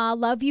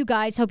 love you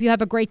guys. Hope you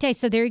have a great day.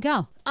 So there you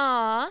go.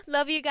 Aw,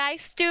 love you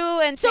guys too,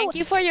 and thank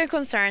you for your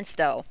concerns,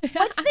 though.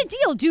 What's the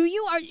deal?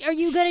 Are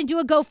you going to do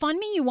a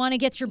GoFundMe? You want to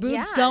get your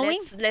boobs going?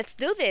 Let's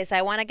do this.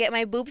 I want to get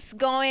my boobs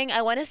going.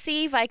 I want to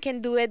see if I can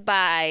do it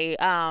by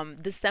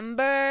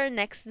December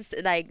next year.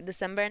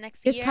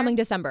 It's coming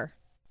December.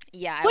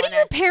 Yeah. What do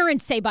your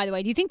parents say, by the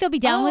way? Do you think they'll be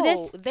down with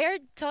this? They're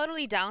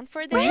totally down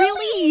for this.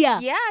 Really?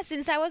 Yeah.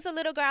 Since I was a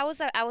little girl,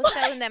 I was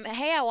telling them,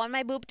 hey, I want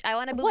a boob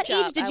What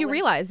job. age did you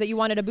realize that you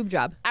wanted a boob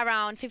job?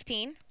 Around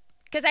 15.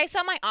 Because I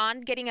saw my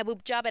aunt getting a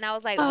boob job, and I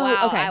was like, Oh,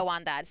 wow, okay. I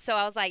want that. So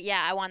I was like,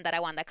 yeah, I want that.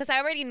 Because I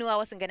already knew I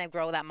wasn't going to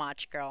grow that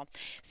much, girl.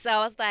 So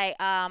I was like,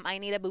 I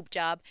need a boob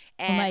job.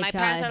 And my my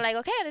parents God. are like,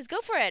 okay, let's go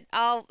for it.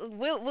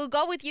 We'll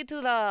go with you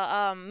to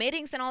the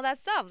meetings and all that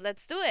stuff.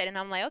 Let's do it. And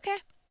I'm like, okay.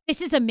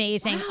 This is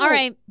amazing. Wow. All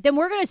right, then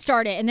we're going to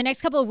start it. In the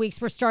next couple of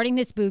weeks, we're starting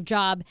this boob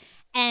job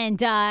and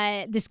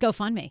this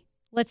GoFundMe.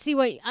 Let's see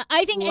what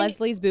I think.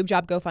 Leslie's boob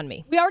job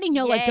GoFundMe. We already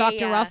know, like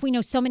Dr. Yeah. Ruff, we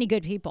know so many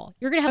good people.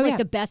 You're going to have Oh, yeah.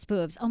 the best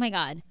boobs. Oh my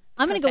God.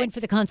 I'm going to go in for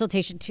the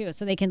consultation too,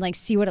 so they can like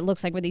see what it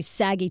looks like where these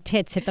saggy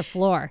tits hit the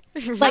floor.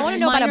 I wanna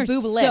know about mine a are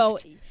boob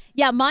lift.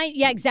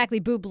 Yeah,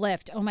 exactly. Boob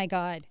lift. Oh my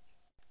God.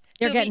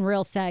 They're To getting be-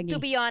 real saggy. To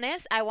be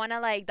honest, I want to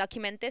like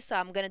document this, so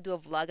I'm gonna do a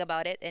vlog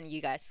about it, and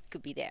you guys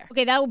could be there.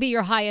 Okay, that will be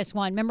your highest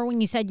one. Remember when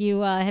you said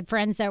you had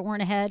friends that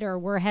weren't ahead or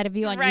were ahead of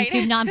you on Right.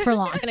 YouTube? Not for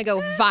long. Gonna go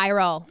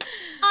viral.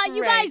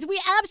 You Right. guys, we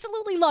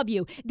absolutely love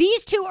you.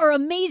 These two are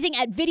amazing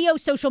at video,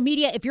 social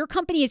media. If your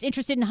company is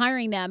interested in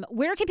hiring them,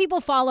 where can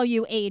people follow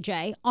you,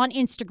 AJ? On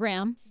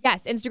Instagram.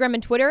 Yes, Instagram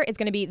and Twitter is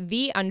going to be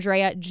the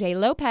Andrea J.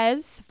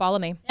 Lopez. Follow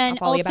me. And I'll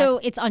follow you also,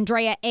 back. it's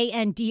Andrea,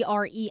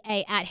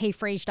 ANDREA, at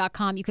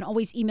heyfrage.com. You can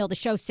always email the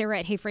show, Sarah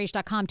at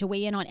heyfrage.com, to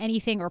weigh in on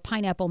anything or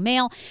pineapple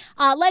mail.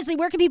 Leslie,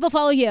 where can people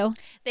follow you?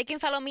 They can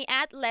follow me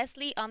at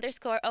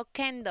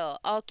Leslie_Oquendo,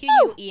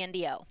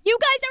 OQUENDO. You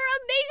guys are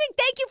amazing.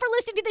 Thank you for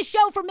listening to the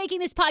show, for making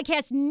this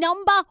podcast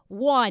number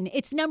one.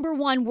 It's number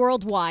one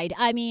worldwide.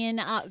 I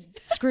mean,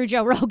 screw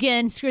Joe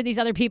Rogan, screw these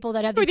other people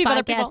that have these these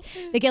other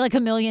podcasts. They get like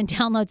 1 million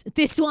downloads.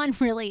 This one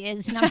really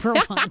is number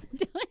one.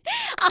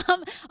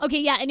 Okay,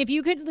 yeah, and if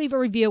you could leave a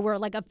review, we're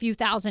like a few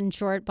thousand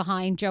short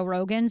behind Joe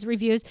Rogan's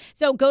reviews.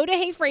 So go to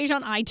Hey Frage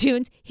on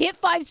iTunes, hit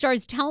 5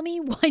 stars, tell me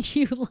what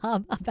you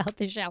love about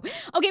the show.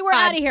 Okay, we're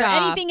out of here.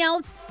 Stop. Anything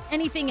else?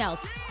 Anything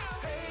else?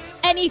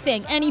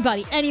 Anything,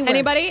 anybody, anywhere.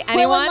 Anybody? Quilling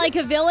Anyone? like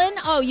a villain?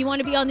 Oh, you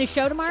want to be on the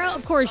show tomorrow?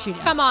 Of course you do.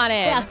 Come on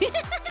in. Yeah.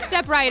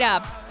 Step right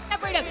up.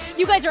 Step right up.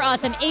 You guys are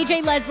awesome.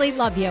 AJ, Leslie,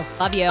 love you.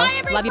 Love you. Bye,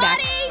 everybody. Love you back.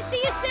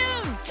 See you soon.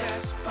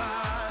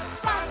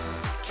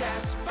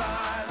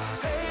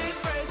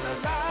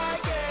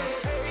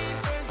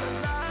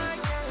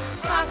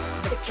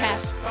 The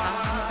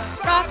Casbah.